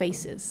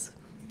faces.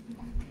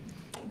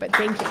 But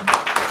thank you.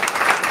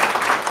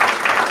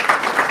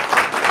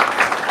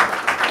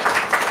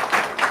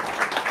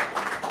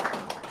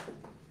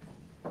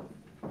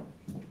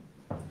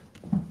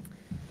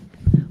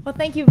 Well,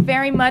 thank you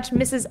very much,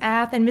 Mrs.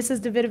 Ath and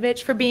Mrs.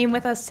 Davidovich, for being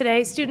with us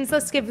today. Students,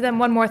 let's give them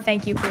one more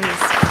thank you, please.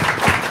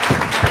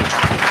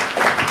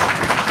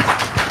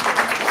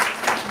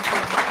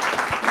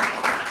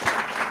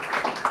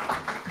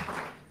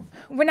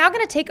 We're now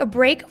going to take a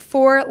break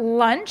for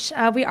lunch.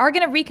 We are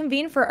going to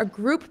reconvene for a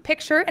group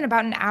picture in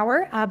about an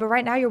hour, but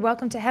right now you're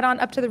welcome to head on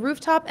up to the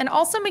rooftop and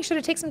also make sure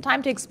to take some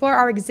time to explore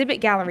our exhibit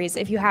galleries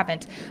if you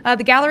haven't.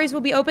 The galleries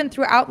will be open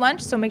throughout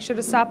lunch, so make sure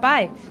to stop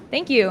by.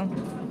 Thank you.